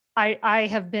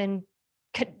have been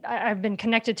I've been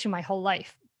connected to my whole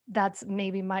life. That's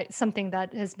maybe something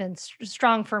that has been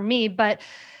strong for me, but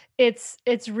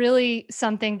it's really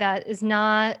something that is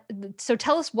not. So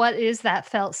tell us, what is that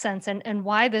felt sense, and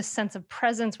why this sense of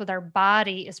presence with our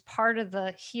body is part of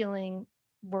the healing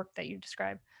work that you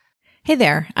describe. Hey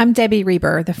there, I'm Debbie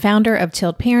Reber, the founder of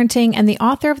Tilt Parenting and the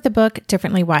author of the book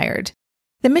Differently Wired.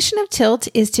 The mission of Tilt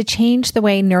is to change the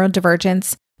way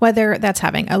neurodivergence, whether that's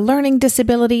having a learning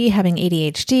disability, having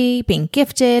ADHD, being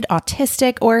gifted,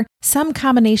 autistic, or some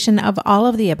combination of all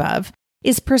of the above,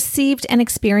 is perceived and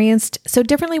experienced so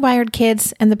differently wired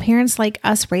kids and the parents like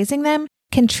us raising them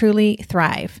can truly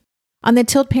thrive. On the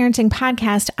Tilt Parenting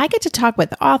podcast, I get to talk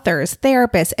with authors,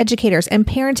 therapists, educators, and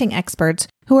parenting experts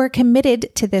who are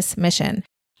committed to this mission.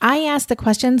 I ask the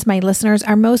questions my listeners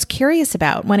are most curious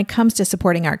about when it comes to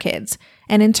supporting our kids.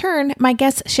 And in turn, my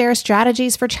guests share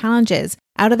strategies for challenges,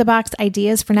 out-of-the-box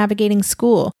ideas for navigating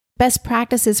school, best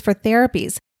practices for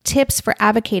therapies, tips for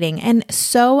advocating, and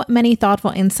so many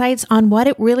thoughtful insights on what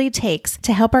it really takes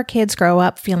to help our kids grow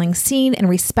up feeling seen and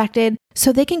respected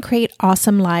so they can create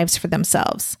awesome lives for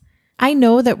themselves. I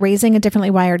know that raising a differently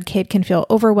wired kid can feel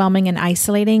overwhelming and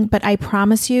isolating, but I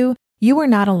promise you, you are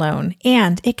not alone,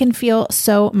 and it can feel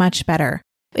so much better.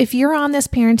 If you're on this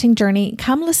parenting journey,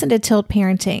 come listen to Tilt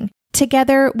Parenting.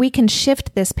 Together, we can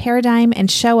shift this paradigm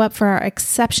and show up for our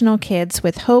exceptional kids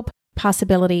with hope,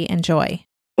 possibility, and joy.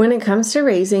 When it comes to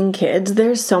raising kids,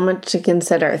 there's so much to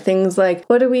consider. Things like,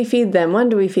 what do we feed them? When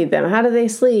do we feed them? How do they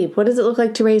sleep? What does it look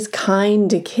like to raise kind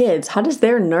kids? How does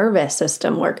their nervous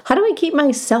system work? How do I keep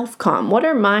myself calm? What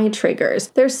are my triggers?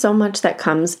 There's so much that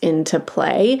comes into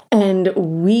play, and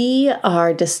we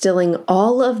are distilling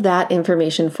all of that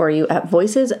information for you at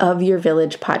Voices of Your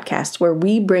Village podcast, where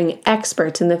we bring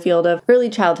experts in the field of early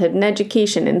childhood and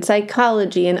education and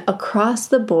psychology and across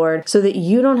the board so that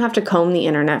you don't have to comb the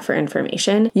internet for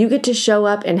information. You get to show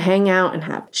up and hang out and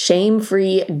have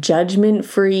shame-free,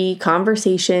 judgment-free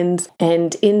conversations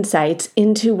and insights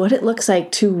into what it looks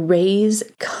like to raise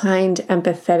kind,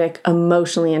 empathetic,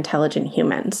 emotionally intelligent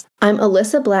humans. I'm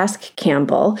Alyssa Blask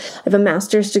Campbell. I have a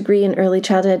master's degree in early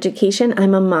childhood education.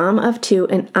 I'm a mom of 2,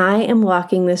 and I am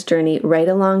walking this journey right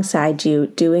alongside you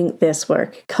doing this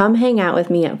work. Come hang out with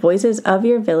me at Voices of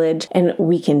Your Village, and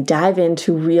we can dive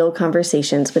into real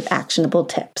conversations with actionable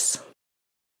tips.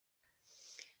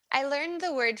 I learned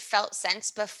the word felt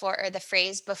sense before, or the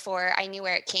phrase before I knew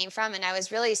where it came from. And I was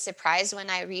really surprised when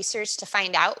I researched to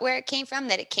find out where it came from,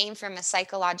 that it came from a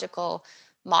psychological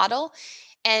model.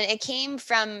 And it came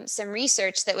from some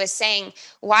research that was saying,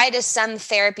 why does some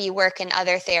therapy work and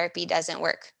other therapy doesn't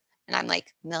work? And I'm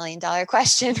like, $1 million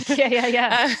question.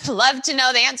 Yeah. Love to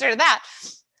know the answer to that.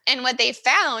 And what they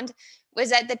found was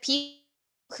that the people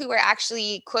who were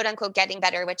actually quote unquote getting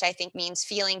better, which I think means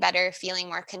feeling better, feeling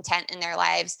more content in their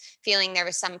lives, feeling there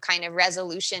was some kind of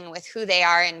resolution with who they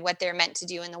are and what they're meant to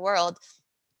do in the world,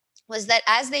 was that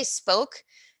as they spoke,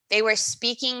 they were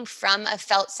speaking from a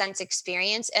felt sense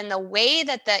experience. And the way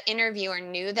that the interviewer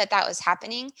knew that that was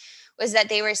happening was that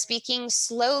they were speaking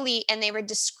slowly and they were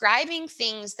describing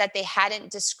things that they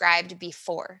hadn't described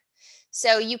before.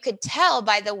 So you could tell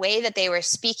by the way that they were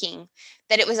speaking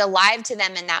that it was alive to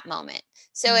them in that moment.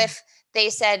 So if they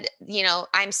said,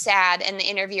 I'm sad, and the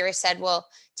interviewer said, well,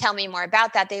 tell me more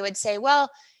about that, they would say,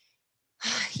 well,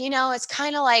 it's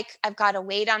kind of like I've got a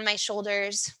weight on my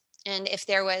shoulders. And if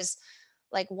there was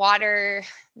like water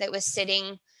that was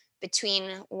sitting between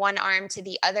one arm to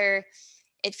the other,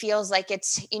 it feels like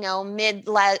it's,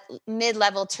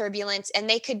 mid-level turbulence. And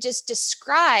they could just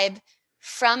describe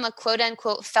from a quote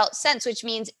unquote felt sense, which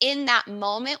means in that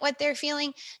moment what they're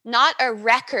feeling, not a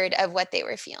record of what they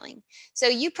were feeling. So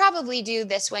you probably do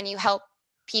this when you help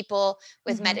people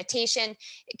with meditation,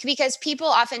 because people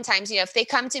oftentimes, if they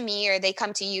come to me or they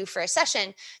come to you for a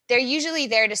session, they're usually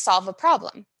there to solve a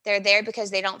problem. They're there because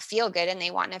they don't feel good and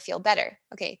they want to feel better.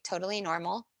 Okay, totally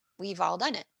normal. We've all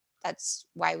done it. That's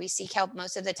why we seek help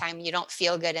most of the time. You don't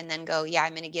feel good and then go, yeah,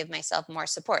 I'm going to give myself more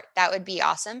support. That would be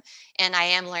awesome. And I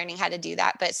am learning how to do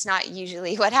that, but it's not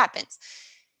usually what happens.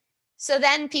 So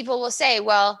then people will say,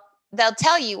 well, they'll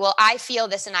tell you, well, I feel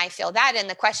this and I feel that. And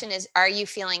the question is, are you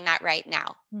feeling that right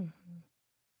now? Mm-hmm.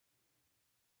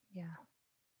 Yeah.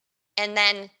 And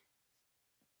then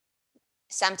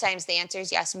sometimes the answer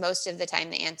is yes. Most of the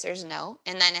time the answer is no.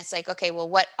 And then it's like, okay, well,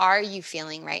 what are you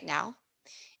feeling right now?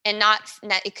 And not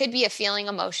it could be a feeling,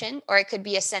 emotion, or it could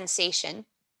be a sensation.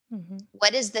 Mm-hmm.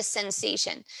 What is the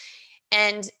sensation?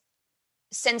 And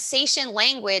sensation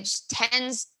language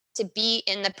tends to be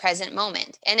in the present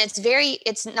moment. And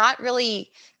it's not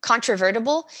really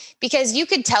controvertible, because you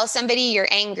could tell somebody you're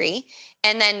angry.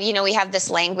 And then, we have this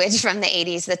language from the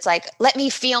 80s that's like, let me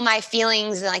feel my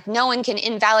feelings. And like, no one can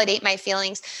invalidate my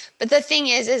feelings. But the thing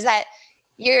is that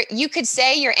you could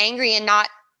say you're angry and not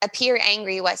appear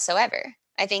angry whatsoever.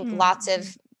 I think lots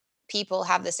of people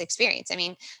have this experience. I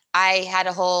mean, I had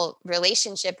a whole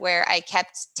relationship where I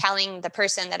kept telling the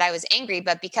person that I was angry,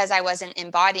 but because I wasn't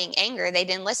embodying anger, they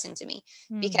didn't listen to me,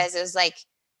 because it was like,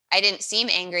 I didn't seem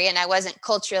angry and I wasn't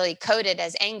culturally coded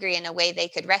as angry in a way they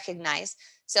could recognize.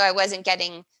 So I wasn't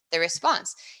getting the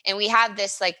response. And we have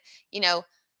this like,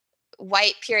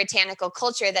 white puritanical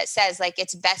culture that says like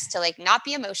it's best to like not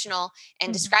be emotional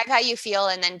and describe how you feel,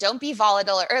 and then don't be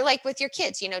volatile, or like with your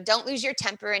kids, don't lose your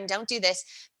temper and don't do this.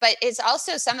 But it's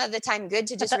also some of the time good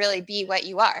to just really be what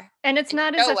you are. And it's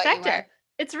not as effective.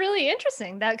 It's really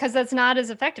interesting because that's not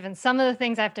as effective. And some of the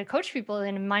things I have to coach people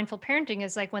in mindful parenting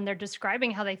is like when they're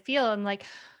describing how they feel, and like,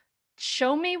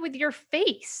 show me with your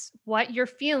face what you're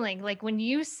feeling. Like when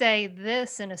you say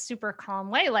this in a super calm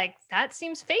way, like that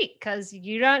seems fake because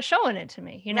you're not showing it to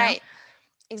me, Right.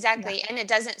 Exactly. Yeah. And it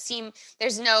doesn't seem,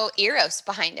 there's no eros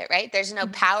behind it, right? There's no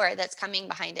power that's coming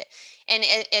behind it. And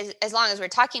as long as we're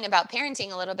talking about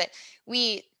parenting a little bit,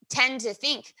 we tend to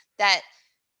think that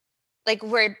like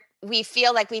we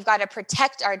feel like we've got to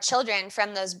protect our children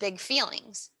from those big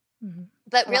feelings.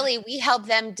 But really, we help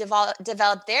them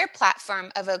develop their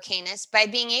platform of okayness by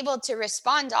being able to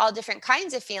respond to all different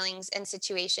kinds of feelings and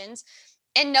situations,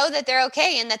 and know that they're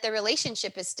okay and that the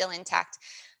relationship is still intact.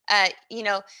 My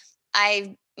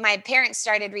parents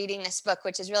started reading this book,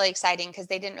 which is really exciting because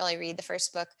they didn't really read the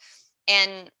first book.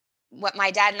 And what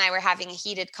my dad and I were having a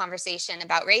heated conversation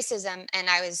about racism, and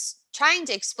I was trying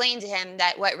to explain to him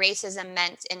that what racism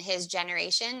meant in his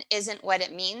generation isn't what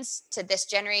it means to this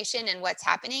generation and what's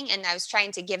happening. And I was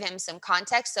trying to give him some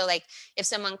context. So like if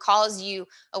someone calls you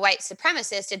a white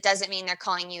supremacist, it doesn't mean they're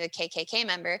calling you a KKK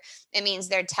member. It means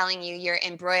they're telling you you're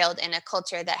embroiled in a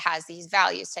culture that has these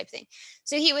values type thing.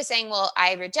 So he was saying, well,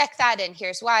 I reject that, and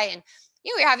here's why. And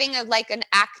we were having an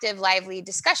active, lively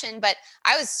discussion, but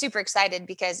I was super excited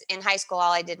because in high school,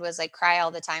 all I did was like cry all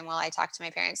the time while I talked to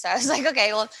my parents. So I was like,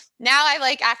 okay, well now I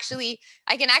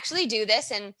can actually do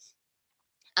this. And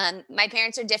my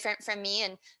parents are different from me,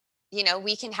 and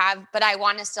we can but I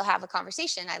want to still have a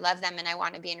conversation. I love them and I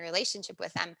want to be in a relationship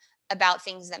with them about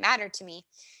things that matter to me.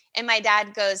 And my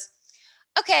dad goes,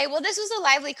 okay, well, this was a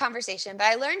lively conversation, but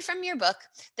I learned from your book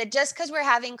that just because we're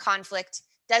having conflict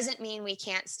doesn't mean we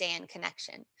can't stay in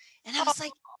connection. And I was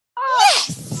like,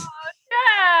 yes.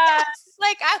 Yeah.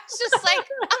 Like, I was just like,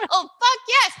 oh, fuck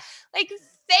yes. Like,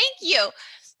 thank you.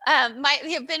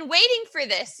 We have been waiting for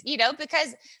this,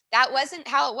 because that wasn't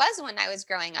how it was when I was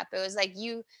growing up. It was like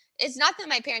it's not that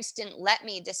my parents didn't let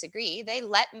me disagree. They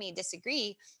let me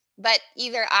disagree, but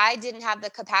either I didn't have the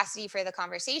capacity for the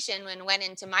conversation when went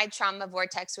into my trauma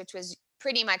vortex, which was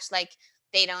pretty much like,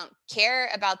 they don't care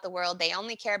about the world. They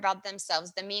only care about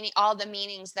themselves, all the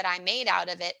meanings that I made out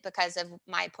of it because of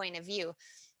my point of view.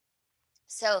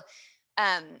 So,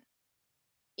 well,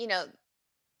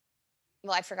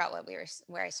 I forgot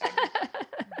where I started.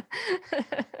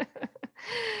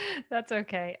 That's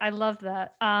okay. I love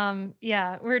that.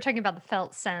 Yeah, we were talking about the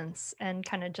felt sense and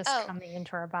kind of just coming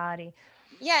into our body.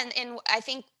 Yeah. And I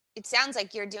think it sounds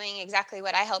like you're doing exactly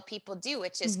what I help people do,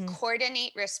 which is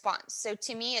coordinate response. So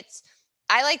to me,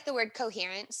 I like the word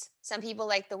coherence. Some people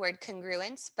like the word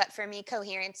congruence, but for me,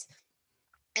 coherence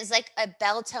is like a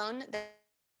bell tone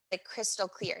that's crystal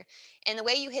clear. And the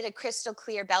way you hit a crystal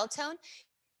clear bell tone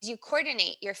is you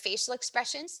coordinate your facial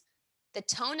expressions, the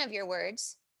tone of your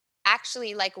words,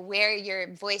 actually like where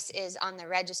your voice is on the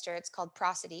register. It's called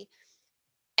prosody.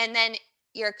 And then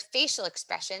your facial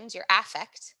expressions, your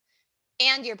affect,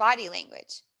 and your body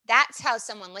language. That's how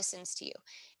someone listens to you.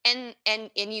 And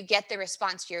you get the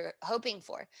response you're hoping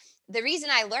for. The reason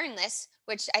I learned this,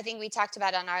 which I think we talked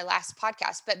about on our last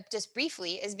podcast, but just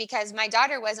briefly, is because my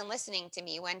daughter wasn't listening to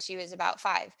me when she was about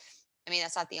 5. I mean,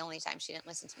 that's not the only time she didn't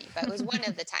listen to me, but it was one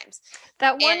of the times.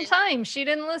 That one time she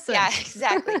didn't listen. Yeah,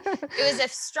 exactly. It was a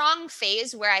strong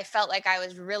phase where I felt like I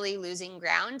was really losing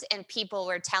ground, and people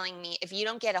were telling me, if you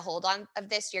don't get a hold of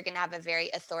this, you're going to have a very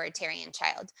authoritarian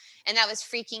child. And that was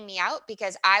freaking me out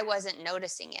because I wasn't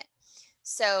noticing it.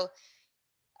 So,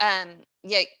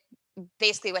 yeah,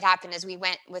 basically what happened is we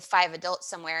went with 5 adults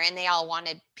somewhere and they all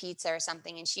wanted pizza or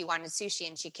something, and she wanted sushi,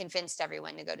 and she convinced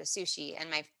everyone to go to sushi.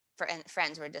 And my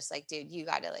friends were just like, dude, you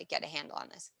got to like get a handle on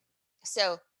this.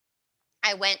 So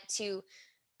I went to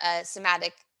a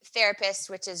somatic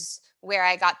therapist, which is where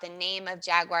I got the name of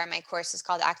Jaguar. My course is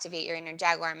called Activate Your Inner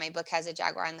Jaguar. My book has a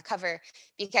jaguar on the cover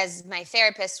because my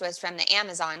therapist was from the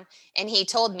Amazon, and he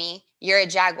told me, you're a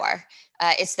jaguar.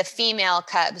 It's the female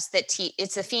cubs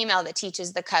it's the female that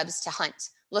teaches the cubs to hunt.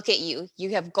 Look at you.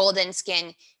 You have golden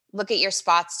skin. Look at your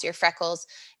spots, your freckles.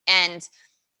 And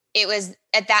it was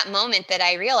at that moment that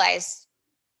I realized,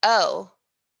 oh,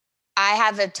 I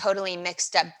have a totally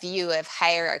mixed up view of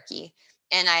hierarchy.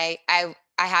 And I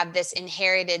have this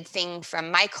inherited thing from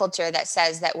my culture that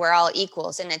says that we're all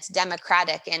equals and it's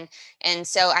democratic. And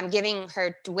so I'm giving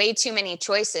her way too many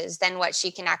choices than what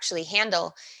she can actually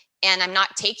handle. And I'm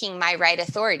not taking my right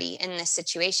authority in this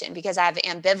situation because I have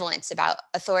ambivalence about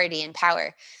authority and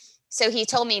power. So he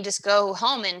told me, just go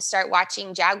home and start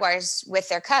watching jaguars with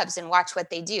their cubs and watch what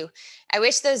they do. I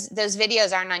wish those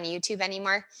videos aren't on YouTube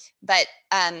anymore, but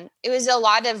it was a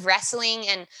lot of wrestling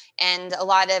and a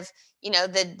lot of,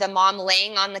 the mom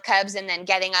laying on the cubs and then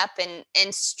getting up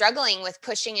and struggling with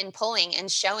pushing and pulling and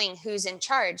showing who's in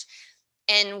charge.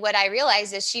 And what I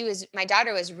realized is my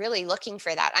daughter was really looking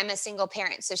for that. I'm a single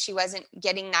parent, so she wasn't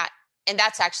getting that. And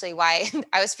that's actually why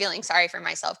I was feeling sorry for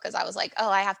myself, because I was like, oh,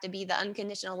 I have to be the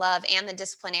unconditional love and the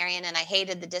disciplinarian. And I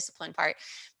hated the discipline part.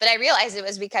 But I realized it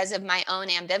was because of my own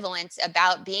ambivalence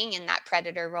about being in that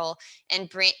predator role and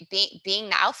being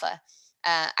the alpha.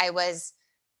 I was,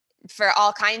 for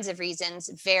all kinds of reasons,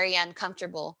 very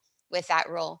uncomfortable with that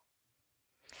role.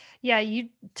 Yeah, you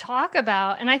talk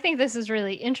about, and I think this is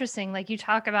really interesting. Like, you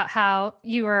talk about how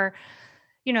you were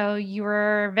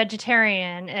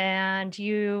vegetarian, and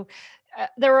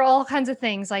there were all kinds of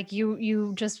things, like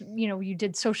you just, you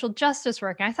did social justice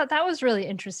work. And I thought that was really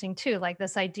interesting too. Like,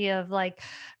 this idea of like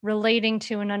relating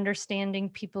to and understanding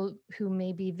people who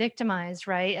may be victimized,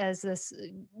 right? As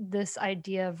this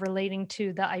idea of relating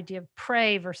to the idea of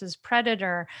prey versus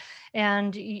predator.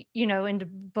 And, in the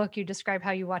book, you describe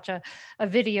how you watch a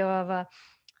video of a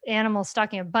animal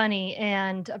stalking a bunny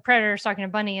and a predator stalking a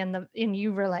bunny, and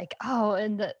you were like, oh,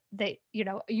 and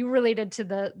you related to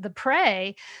the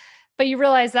prey, but you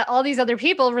realize that all these other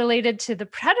people related to the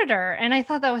predator. And I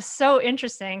thought that was so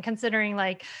interesting, considering,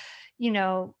 like,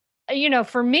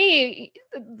 for me,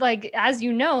 like, as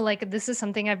like, this is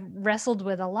something I've wrestled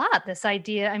with a lot, this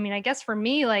idea. I mean, I guess for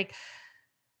me, like,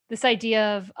 this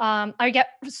idea of, I get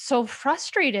so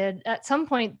frustrated at some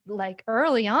point, like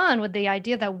early on, with the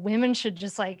idea that women should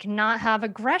just like not have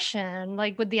aggression,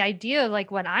 like with the idea,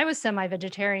 like when I was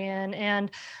semi-vegetarian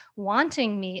and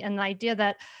wanting meat, and the idea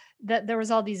that there was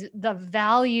all the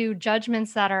value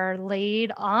judgments that are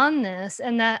laid on this,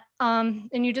 and that, and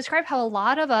you describe how a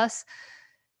lot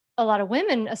of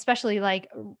women, especially, like,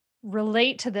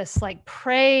 relate to this like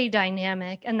prey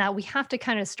dynamic, and that we have to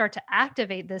kind of start to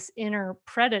activate this inner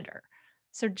predator.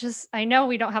 So I know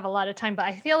we don't have a lot of time, but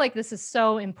I feel like this is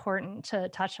so important to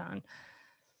touch on.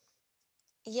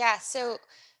 Yeah. So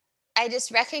I just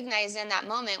recognized in that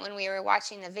moment when we were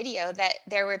watching the video that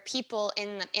there were people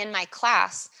in my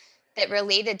class that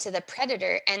related to the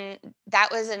predator. And that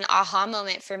was an aha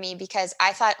moment for me, because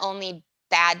I thought only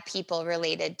bad people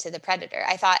related to the predator.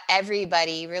 I thought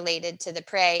everybody related to the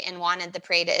prey and wanted the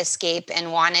prey to escape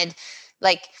and wanted,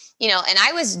 like, and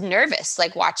I was nervous,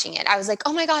 like, watching it. I was like,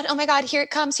 oh my God, here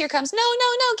it comes. No,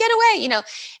 get away,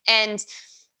 and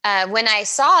when I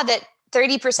saw that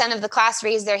 30% of the class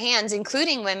raised their hands,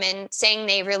 including women, saying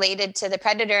they related to the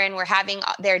predator and were having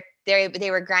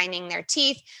they were grinding their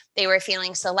teeth, they were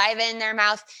feeling saliva in their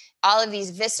mouth, all of these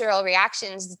visceral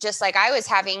reactions, just like I was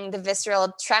having the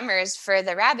visceral tremors for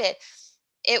the rabbit.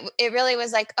 It really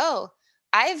was like, oh,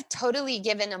 I've totally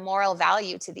given a moral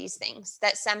value to these things,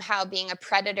 that somehow being a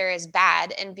predator is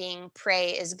bad and being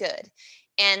prey is good.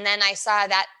 And then I saw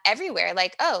that everywhere,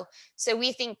 like, oh, so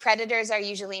we think predators are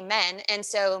usually men, and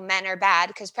so men are bad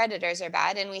because predators are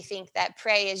bad. And we think that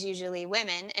prey is usually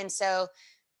women, and so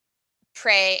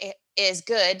prey is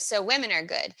good, so women are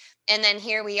good. And then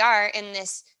here we are in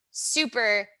this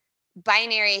super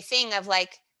binary thing of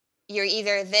like, you're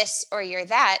either this or you're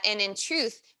that. And in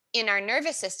truth, in our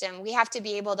nervous system, we have to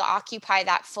be able to occupy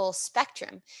that full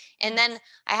spectrum. And then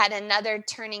I had another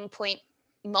turning point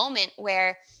moment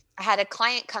where I had a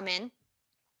client come in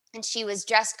and she was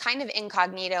dressed kind of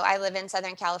incognito. I live in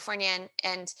Southern California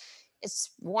and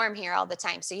it's warm here all the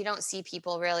time. So you don't see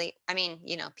people really. I mean,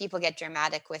 people get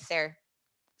dramatic with their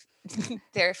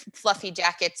their fluffy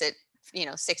jackets at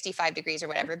 65 degrees or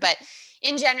whatever, but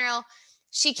in general,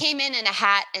 she came in a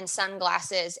hat and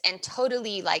sunglasses and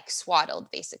totally like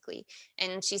swaddled basically.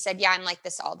 And she said, yeah, I'm like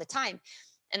this all the time.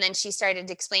 And then she started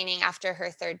explaining after her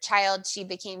third child, she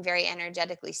became very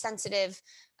energetically sensitive.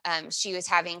 She was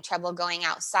having trouble going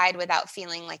outside without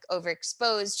feeling like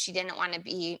overexposed. She didn't want to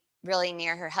be really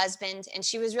near her husband. And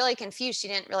she was really confused. She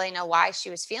didn't really know why she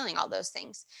was feeling all those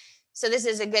things. So this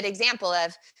is a good example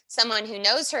of someone who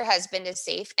knows her husband is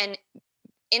safe and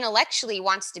intellectually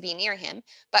wants to be near him,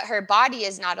 but her body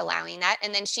is not allowing that.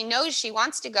 And then she knows she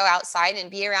wants to go outside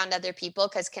and be around other people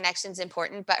because connection's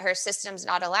important, but her system's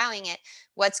not allowing it.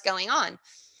 What's going on?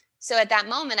 So at that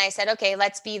moment, I said, okay,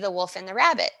 let's be the wolf and the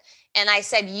rabbit. And I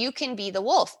said, you can be the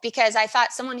wolf, because I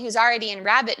thought someone who's already in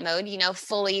rabbit mode,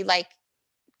 fully like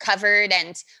covered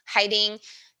and hiding,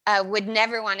 would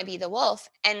never want to be the wolf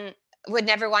and would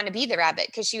never want to be the rabbit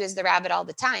because she was the rabbit all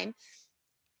the time.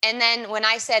 And then when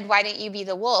I said, why don't you be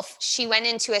the wolf? She went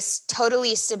into a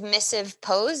totally submissive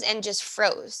pose and just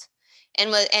froze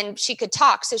and she could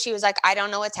talk. So she was like, I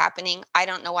don't know what's happening. I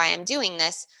don't know why I'm doing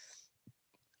this.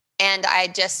 And I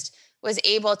just was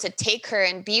able to take her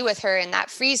and be with her in that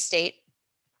freeze state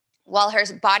while her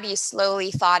body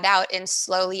slowly thawed out and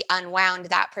slowly unwound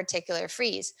that particular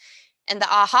freeze. And the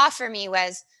aha for me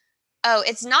was, oh,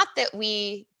 it's not that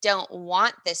we don't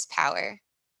want this power.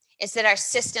 It's that our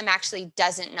system actually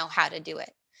doesn't know how to do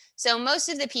it. So most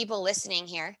of the people listening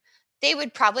here, they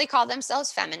would probably call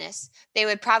themselves feminists. They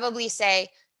would probably say,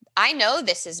 I know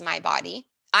this is my body.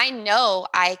 I know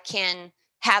I can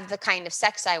have the kind of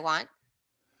sex I want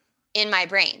in my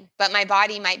brain, but my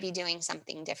body might be doing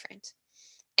something different.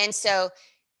 And so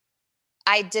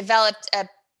I developed a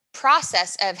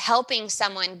process of helping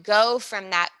someone go from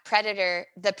that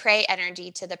the prey energy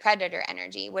to the predator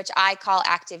energy, which I call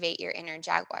activate your inner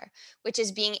jaguar, which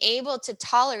is being able to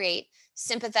tolerate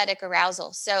sympathetic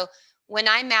arousal. So when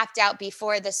I mapped out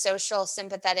before the social,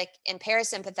 sympathetic, and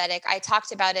parasympathetic, I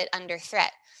talked about it under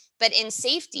threat. But in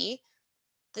safety,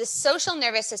 the social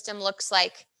nervous system looks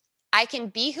like I can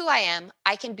be who I am,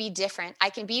 I can be different, I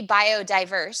can be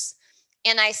biodiverse,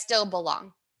 and I still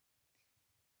belong.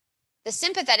 The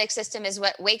sympathetic system is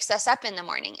what wakes us up in the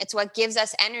morning. It's what gives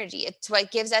us energy. It's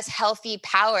what gives us healthy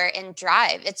power and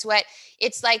drive. It's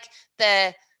like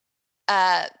the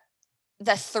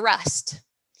thrust.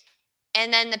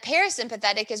 And then the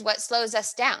parasympathetic is what slows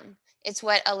us down. It's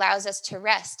what allows us to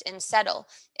rest and settle.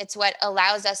 It's what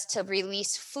allows us to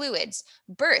release fluids.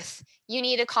 Birth, you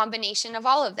need a combination of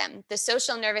all of them. The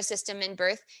social nervous system in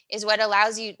birth is what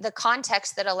allows you, the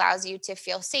context that allows you to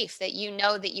feel safe, that you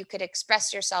know that you could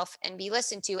express yourself and be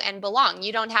listened to and belong.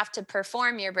 You don't have to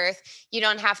perform your birth. You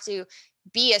don't have to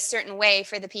be a certain way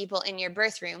for the people in your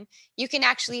birth room. You can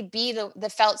actually be the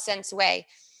felt sense way.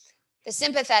 The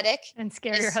sympathetic and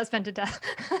scare your husband to death.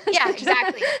 Yeah,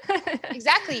 exactly.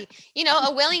 Exactly.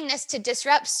 A willingness to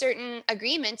disrupt certain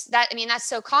agreements that's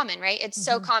so common, right? It's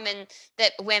so common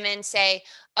that women say,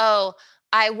 oh,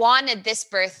 I wanted this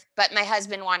birth, but my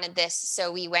husband wanted this.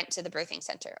 So we went to the birthing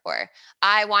center. Or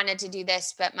I wanted to do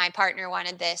this, but my partner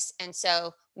wanted this. And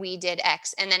so we did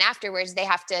X. And then afterwards, they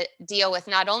have to deal with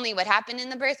not only what happened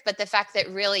in the birth, but the fact that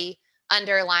really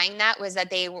underlying that was that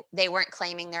they weren't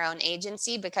claiming their own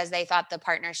agency because they thought the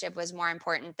partnership was more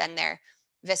important than their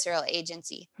visceral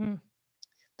agency.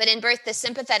 But in birth, the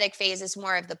sympathetic phase is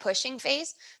more of the pushing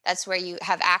phase. That's where you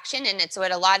have action. And it's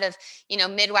what a lot of,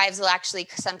 midwives will actually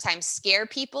sometimes scare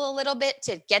people a little bit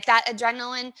to get that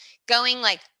adrenaline going.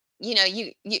 Like,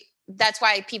 that's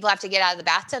why people have to get out of the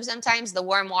bathtub sometimes. The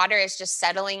warm water is just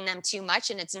settling them too much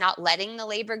and it's not letting the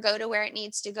labor go to where it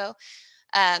needs to go.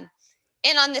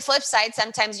 And on the flip side,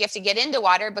 sometimes you have to get into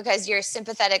water because your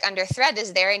sympathetic under threat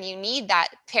is there and you need that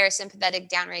parasympathetic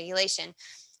downregulation.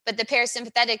 But the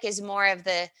parasympathetic is more of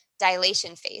the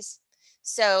dilation phase.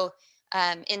 So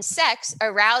in sex,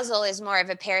 arousal is more of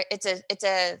it's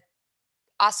a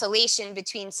oscillation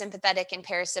between sympathetic and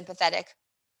parasympathetic.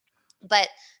 But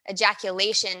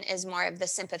ejaculation is more of the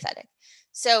sympathetic.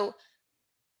 So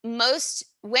most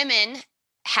women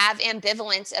have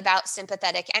ambivalence about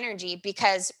sympathetic energy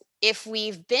because if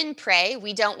we've been prey,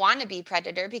 we don't want to be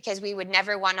predator because we would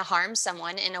never want to harm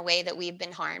someone in a way that we've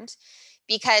been harmed.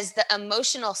 Because the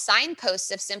emotional signposts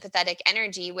of sympathetic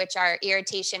energy, which are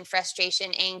irritation,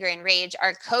 frustration, anger, and rage,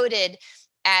 are coded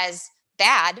as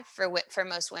bad for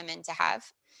most women to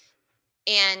have.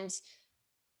 And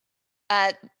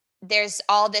there's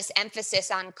all this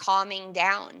emphasis on calming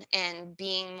down and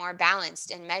being more balanced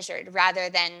and measured rather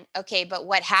than, okay, but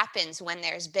what happens when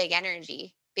there's big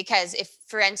energy? Because if,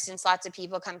 for instance, lots of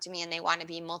people come to me and they want to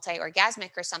be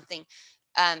multi-orgasmic or something,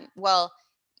 well,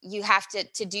 you have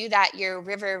to do that. Your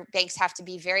river banks have to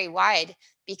be very wide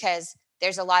because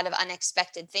there's a lot of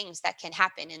unexpected things that can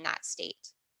happen in that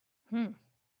state. Hmm.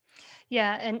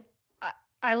 Yeah, and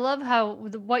I love how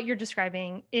what you're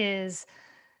describing is,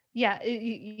 yeah,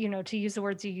 to use the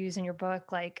words you use in your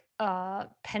book, like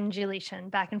pendulation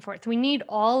back and forth. We need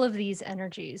all of these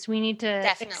energies. We need to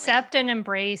Definitely. accept and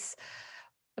embrace,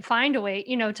 find a way,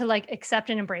 to like accept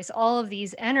and embrace all of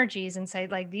these energies and say,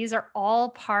 like, these are all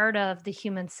part of the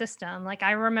human system. Like,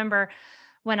 I remember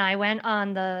when I went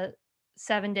on the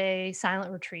 7-day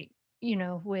silent retreat,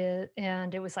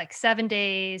 and it was like 7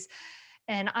 days.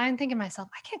 And I'm thinking to myself,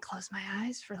 I can't close my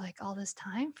eyes for like all this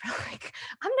time for like,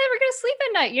 I'm never going to sleep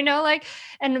at night, like,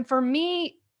 and for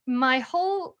me,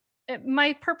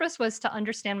 my purpose was to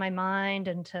understand my mind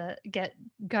and to get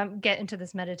into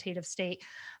this meditative state.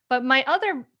 But my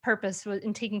other purpose was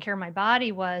in taking care of my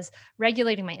body was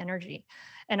regulating my energy.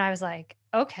 And I was like,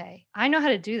 okay, I know how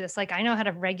to do this. Like, I know how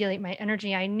to regulate my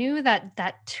energy. I knew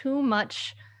that too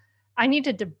much, I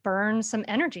needed to burn some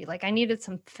energy. Like, I needed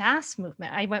some fast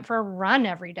movement. I went for a run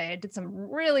every day. I did some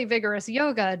really vigorous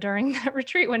yoga during that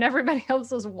retreat when everybody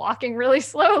else was walking really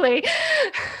slowly.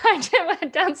 I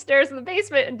went downstairs in the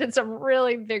basement and did some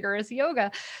really vigorous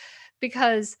yoga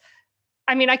because,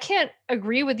 I mean, I can't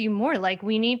agree with you more. Like,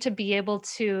 we need to be able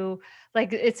to,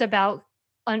 like, it's about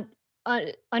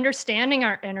understanding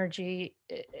our energy,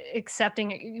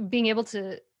 accepting, being able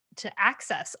to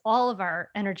access all of our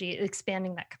energy,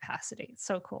 expanding that capacity. It's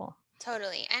so cool.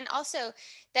 Totally. And also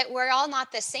that we're all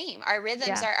not the same. Our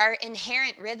rhythms Yeah. are, our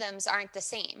inherent rhythms aren't the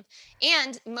same.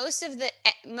 And most of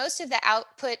the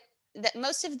output, that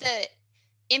most of the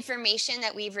information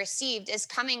that we've received is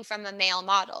coming from a male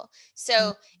model.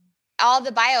 So all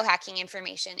the biohacking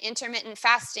information, intermittent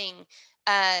fasting,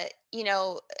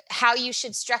 how you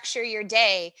should structure your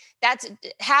day. That's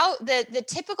how the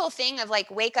typical thing of like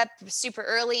wake up super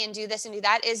early and do this and do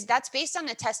that that's based on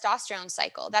a testosterone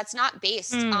cycle. That's not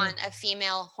based on a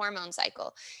female hormone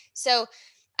cycle. So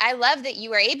I love that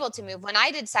you were able to move. When I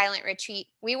did silent retreat,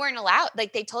 we weren't allowed.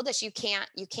 Like, they told us you can't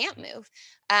move.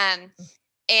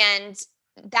 And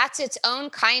that's its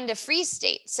own kind of free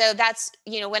state. So that's,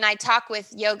 when I talk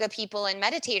with yoga people and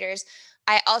meditators,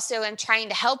 I also am trying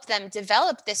to help them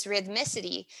develop this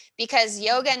rhythmicity, because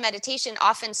yoga and meditation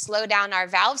often slow down our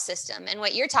valve system. And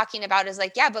what you're talking about is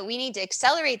like, yeah, but we need to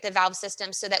accelerate the valve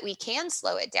system so that we can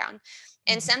slow it down.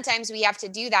 And sometimes we have to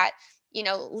do that,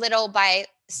 little by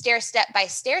stair step.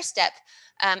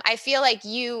 I feel like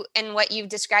you, and what you've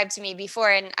described to me before,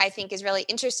 and I think is really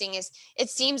interesting, is it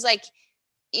seems like,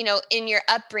 in your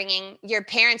upbringing, your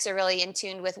parents are really in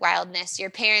tune with wildness. Your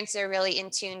parents are really in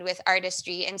tune with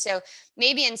artistry. And so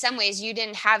maybe in some ways you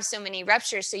didn't have so many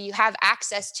ruptures. So you have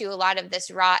access to a lot of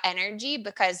this raw energy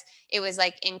because it was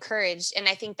like encouraged. And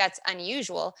I think that's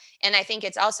unusual. And I think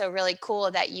it's also really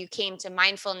cool that you came to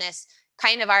mindfulness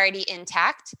kind of already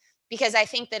intact, because I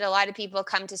think that a lot of people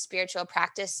come to spiritual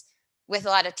practice with a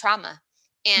lot of trauma.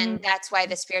 And that's why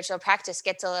the spiritual practice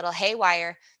gets a little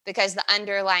haywire, because the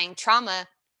underlying trauma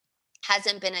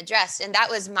hasn't been addressed. And that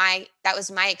was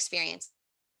my experience.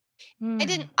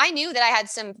 I knew that I had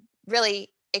some really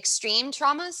extreme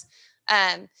traumas.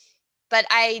 But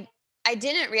I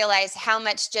didn't realize how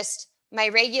much just my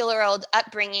regular old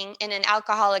upbringing in an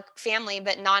alcoholic family,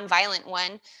 but nonviolent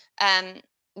one,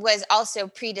 was also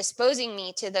predisposing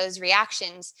me to those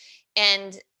reactions.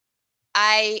 And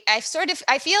I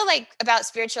feel like about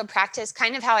spiritual practice,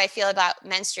 kind of how I feel about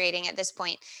menstruating at this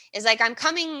point, is like I'm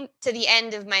coming to the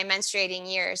end of my menstruating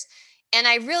years. And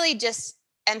I really just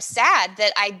am sad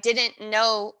that I didn't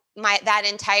know that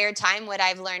entire time what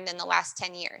I've learned in the last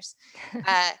 10 years.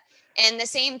 And the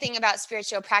same thing about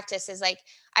spiritual practice is like,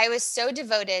 I was so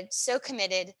devoted, so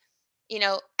committed,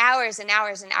 hours and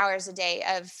hours and hours a day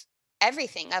of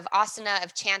everything, of asana,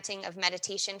 of chanting, of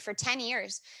meditation for 10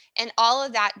 years. And all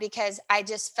of that because I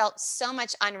just felt so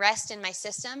much unrest in my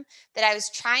system that I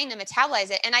was trying to metabolize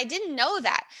it. And I didn't know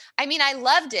that. I mean, I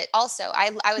loved it also.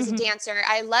 I was a dancer.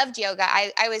 I loved yoga.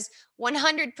 I was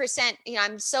 100%,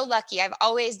 I'm so lucky. I've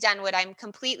always done what I'm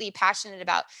completely passionate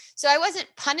about. So I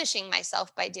wasn't punishing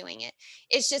myself by doing it.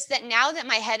 It's just that now that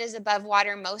my head is above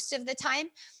water most of the time,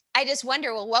 I just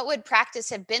wonder, well, what would practice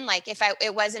have been like if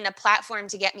it wasn't a platform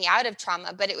to get me out of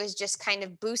trauma, but it was just kind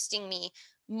of boosting me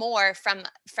more from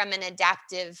an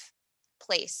adaptive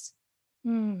place.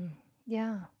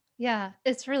 Yeah.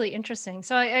 It's really interesting.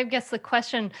 So I guess the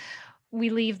question we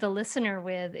leave the listener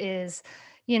with is,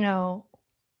 you know,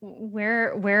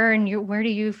 where in your, where do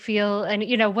you feel, and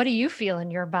you know, what do you feel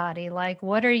in your body? Like,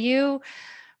 what are you,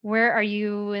 where are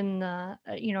you in the,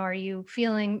 you know, are you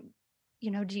feeling, you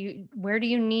know, do you, where do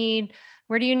you need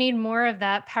more of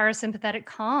that parasympathetic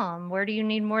calm? Where do you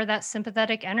need more of that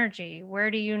sympathetic energy?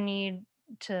 Where do you need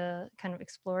to kind of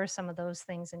explore some of those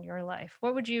things in your life?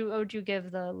 What would you give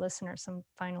the listener some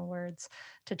final words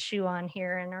to chew on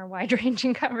here in our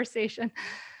wide-ranging conversation?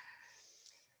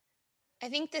 I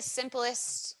think the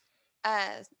simplest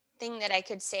thing that I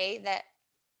could say that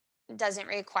doesn't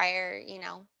require,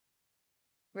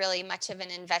 really much of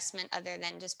an investment other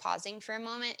than just pausing for a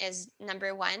moment is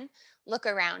number one, look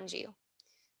around you.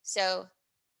 So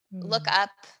look Mm.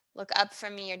 up, look up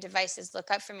from your devices,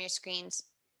 look up from your screens,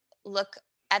 look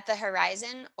at the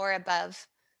horizon or above,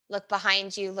 look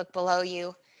behind you, look below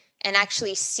you, and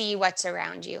actually see what's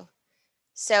around you.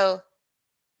 So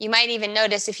you might even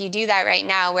notice if you do that right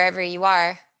now, wherever you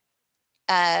are,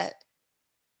 uh,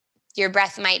 your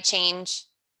breath might change.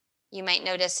 You might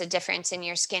notice a difference in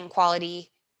your skin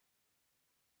quality.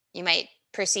 You might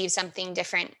perceive something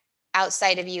different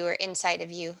outside of you or inside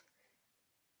of you.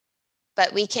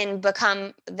 But we can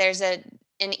become, there's an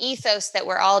ethos that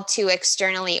we're all too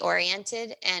externally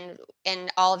oriented,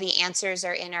 and all the answers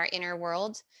are in our inner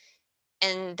world.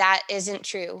 And that isn't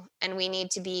true. And we need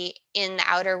to be in the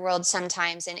outer world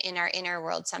sometimes and in our inner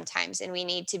world sometimes. And we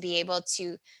need to be able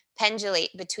to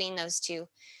pendulate between those two.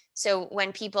 So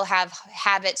when people have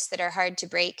habits that are hard to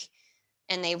break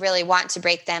and they really want to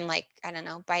break them, like, I don't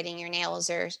know, biting your nails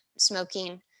or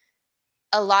smoking,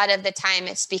 a lot of the time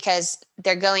it's because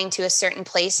they're going to a certain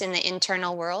place in the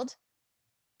internal world.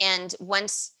 And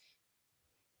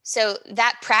so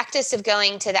that practice of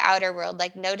going to the outer world,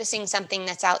 like noticing something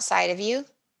that's outside of you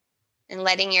and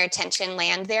letting your attention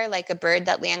land there like a bird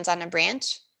that lands on a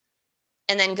branch,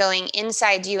 and then going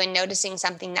inside you and noticing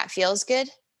something that feels good.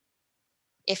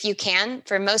 If you can,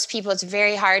 for most people, it's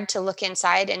very hard to look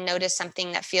inside and notice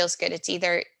something that feels good. It's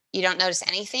either you don't notice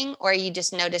anything or you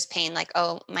just notice pain, like,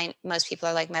 oh, most people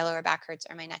are like, my lower back hurts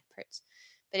or my neck hurts.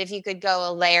 But if you could go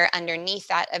a layer underneath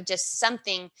that of just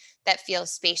something that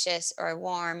feels spacious or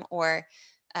warm, or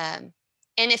and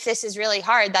if this is really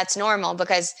hard, that's normal,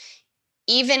 because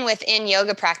even within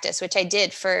yoga practice, which I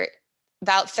did for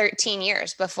about 13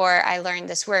 years before I learned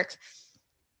this work,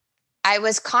 I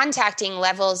was contacting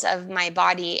levels of my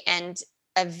body and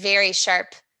a very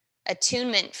sharp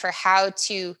attunement for how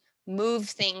to move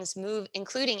things,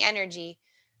 including energy.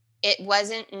 It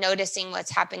wasn't noticing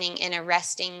what's happening in a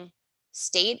resting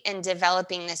state and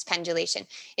developing this pendulation.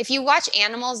 If you watch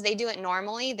animals, they do it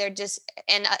normally. They're just,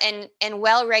 and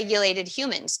well-regulated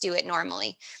humans do it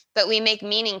normally, but we make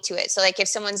meaning to it. So like if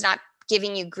someone's not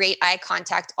giving you great eye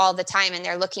contact all the time and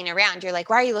they're looking around, you're like,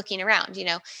 why are you looking around?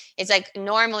 It's like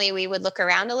normally we would look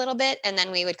around a little bit and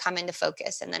then we would come into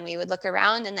focus, and then we would look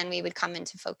around and then we would come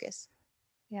into focus.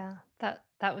 Yeah,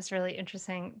 that was really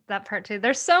interesting, that part too.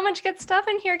 There's so much good stuff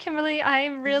in here, Kimberly.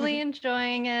 I'm really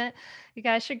enjoying it. You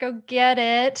guys should go get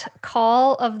it.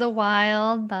 Call of the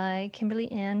Wild by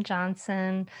Kimberly Ann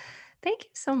Johnson. Thank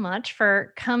you so much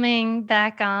for coming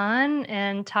back on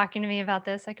and talking to me about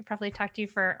this. I could probably talk to you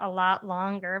for a lot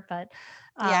longer, but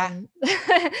Yeah.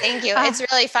 Thank you. It's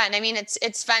really fun. I mean,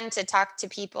 it's fun to talk to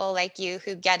people like you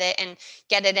who get it and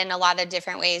get it in a lot of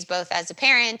different ways, both as a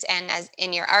parent and as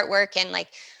in your artwork, and like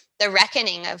the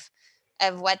reckoning of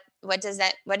what does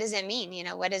it mean?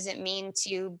 What does it mean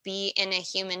to be in a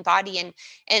human body?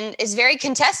 And is very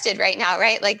contested right now,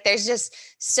 right? Like there's just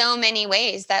so many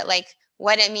ways that, like,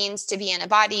 what it means to be in a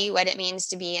body, what it means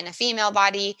to be in a female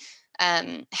body,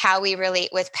 how we relate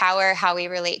with power, how we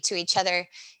relate to each other.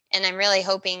 And I'm really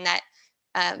hoping that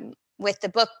with the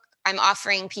book, I'm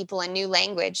offering people a new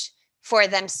language for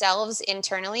themselves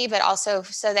internally, but also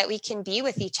so that we can be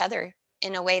with each other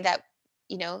in a way that,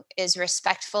 is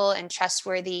respectful and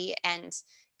trustworthy and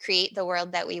create the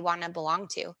world that we want to belong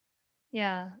to.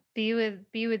 Yeah, be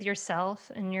with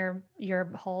yourself and your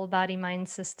whole body mind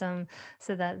system,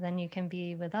 so that then you can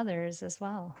be with others as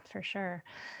well, for sure.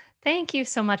 Thank you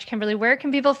so much, Kimberly. Where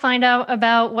can people find out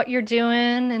about what you're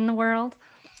doing in the world?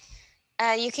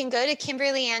 You can go to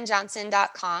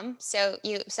KimberlyAnnJohnson.com. So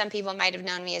some people might have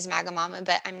known me as Magamama,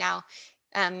 but I'm now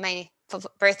my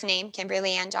birth name,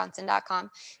 KimberlyAnnJohnson.com,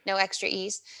 no extra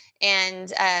E's.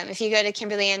 And if you go to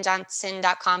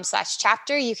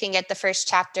KimberlyAnnJohnson.com/chapter, you can get the first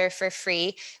chapter for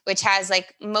free, which has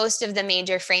like most of the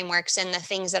major frameworks and the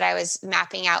things that I was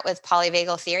mapping out with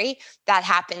polyvagal theory. That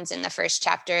happens in the first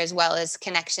chapter, as well as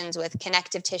connections with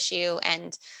connective tissue.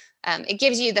 And it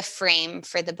gives you the frame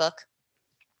for the book.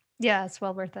 Yeah, it's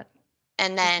well worth it.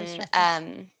 And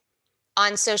then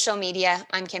On social media,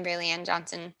 I'm Kimberly Ann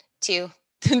Johnson too.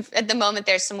 At the moment,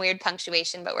 there's some weird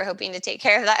punctuation, but we're hoping to take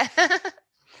care of that.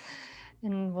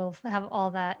 And we'll have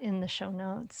all that in the show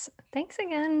notes. Thanks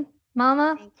again,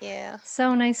 Mama. Thank you.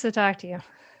 So nice to talk to you.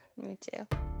 Me too.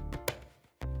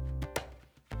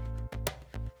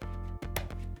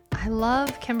 I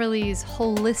love Kimberly's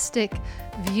holistic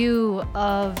view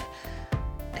of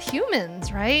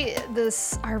humans, right?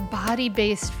 Our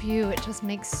body-based view, it just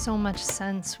makes so much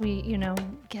sense. We,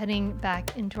 getting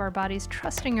back into our bodies,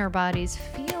 trusting our bodies,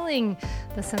 feeling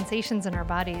the sensations in our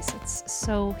bodies. It's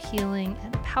so healing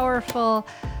and powerful.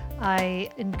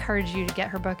 I encourage you to get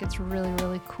her book. It's really,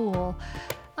 really cool.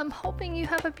 I'm hoping you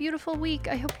have a beautiful week.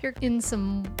 I hope you're in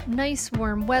some nice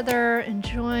warm weather,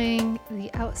 enjoying the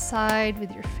outside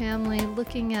with your family,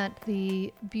 looking at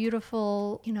the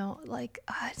beautiful,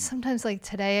 sometimes like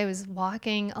today I was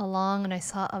walking along and I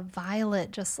saw a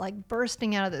violet just like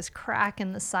bursting out of this crack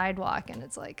in the sidewalk. And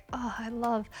it's like,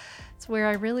 it's where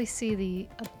I really see the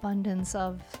abundance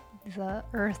of the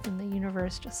earth and the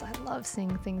universe. I love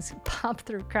seeing things pop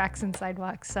through cracks in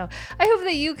sidewalks. So I hope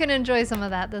that you can enjoy some of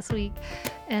that this week.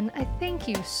 And I thank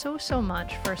you so, so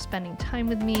much for spending time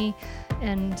with me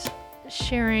and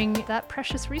sharing that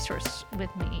precious resource with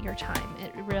me, your time.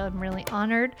 I'm really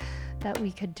honored that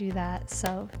we could do that.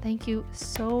 So thank you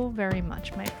so very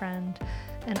much, my friend.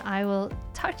 And I will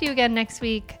talk to you again next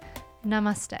week.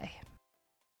 Namaste.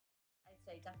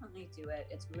 Definitely do it.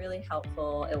 It's really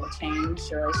helpful. It will change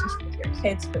your relationship with your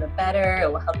kids for the better.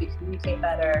 It will help you communicate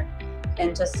better.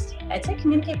 And I'd say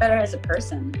communicate better as a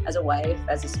person, as a wife,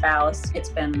 as a spouse. It's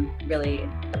been really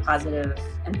a positive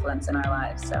influence in our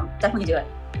lives. So definitely do it.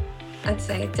 I'd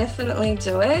say definitely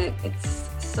do it. It's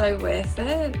so worth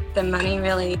it. The money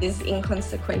really is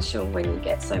inconsequential when you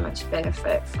get so much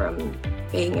benefit from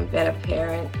being a better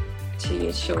parent to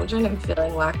your children and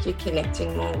feeling like you're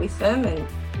connecting more with them and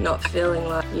not feeling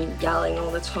like you're yelling all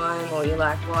the time or you're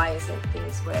like, why isn't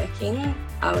things working?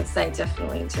 I would say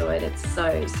definitely do it. It's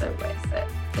so, so worth it.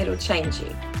 It'll change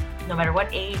you. No matter what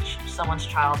age someone's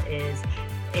child is,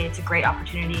 it's a great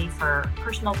opportunity for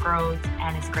personal growth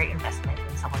and it's a great investment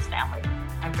in someone's family.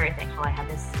 I'm very thankful I have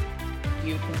this.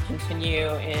 You can continue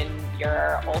in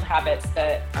your old habits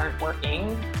that aren't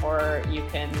working, or you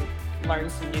can learn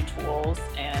some new tools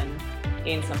and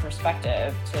gain some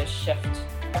perspective to shift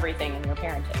everything in your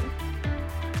parenting.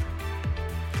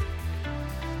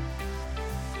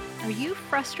 Are you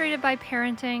frustrated by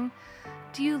parenting?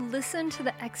 Do you listen to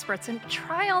the experts and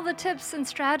try all the tips and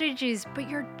strategies, but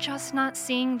you're just not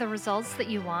seeing the results that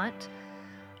you want?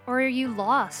 Or are you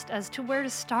lost as to where to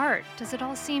start? Does it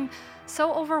all seem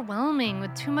so overwhelming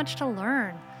with too much to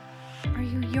learn? Are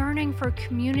you yearning for a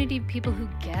community of people who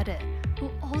get it,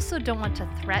 who also don't want to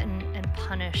threaten and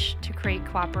punish to create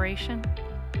cooperation?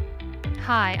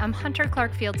 Hi, I'm Hunter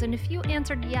Clark-Fields, and if you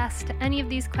answered yes to any of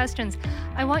these questions,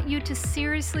 I want you to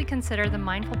seriously consider the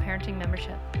Mindful Parenting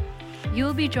membership. You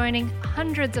will be joining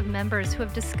hundreds of members who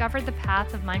have discovered the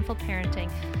path of mindful parenting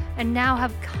and now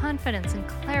have confidence and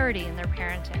clarity in their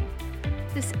parenting.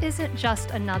 This isn't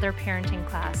just another parenting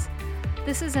class.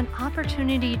 This is an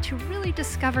opportunity to really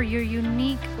discover your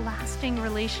unique, lasting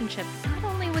relationship, not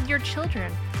only with your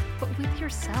children, but with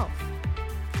yourself.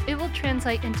 It will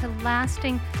translate into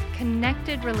lasting,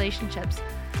 connected relationships,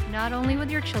 not only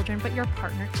with your children, but your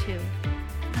partner too.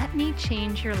 Let me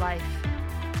change your life.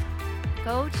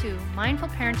 Go to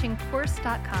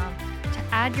mindfulparentingcourse.com to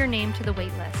add your name to the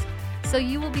waitlist, so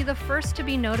you will be the first to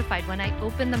be notified when I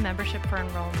open the membership for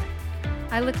enrollment.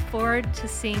 I look forward to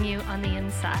seeing you on the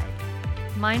inside.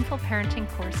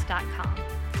 mindfulparentingcourse.com.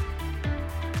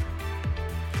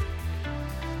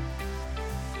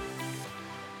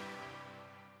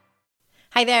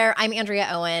 Hi there, I'm Andrea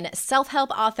Owen,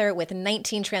 self-help author with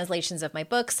 19 translations of my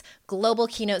books, global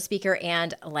keynote speaker,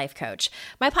 and life coach.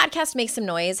 My podcast, Make Some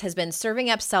Noise, has been serving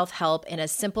up self-help in a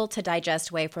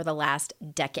simple-to-digest way for the last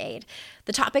decade.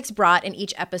 The topics brought in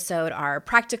each episode are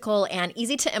practical and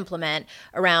easy to implement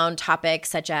around topics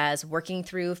such as working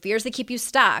through fears that keep you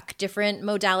stuck, different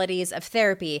modalities of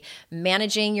therapy,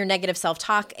 managing your negative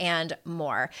self-talk, and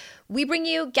more. We bring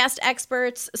you guest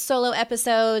experts, solo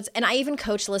episodes, and I even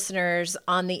coach listeners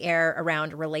on the air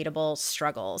around relatable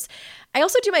struggles. I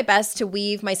also do my best to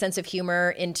weave my sense of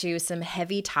humor into some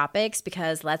heavy topics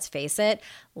because, let's face it,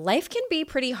 life can be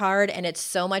pretty hard, and it's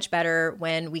so much better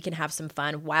when we can have some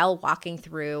fun while walking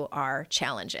through our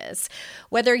challenges.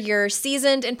 Whether you're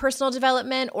seasoned in personal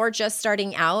development or just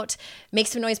starting out, Make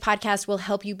Some Noise podcast will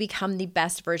help you become the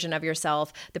best version of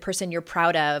yourself, the person you're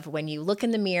proud of when you look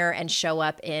in the mirror and show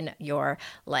up in your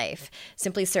life.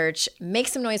 Simply search Make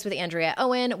Some Noise with Andrea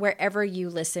Owen wherever you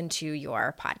listen to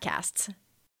your podcasts.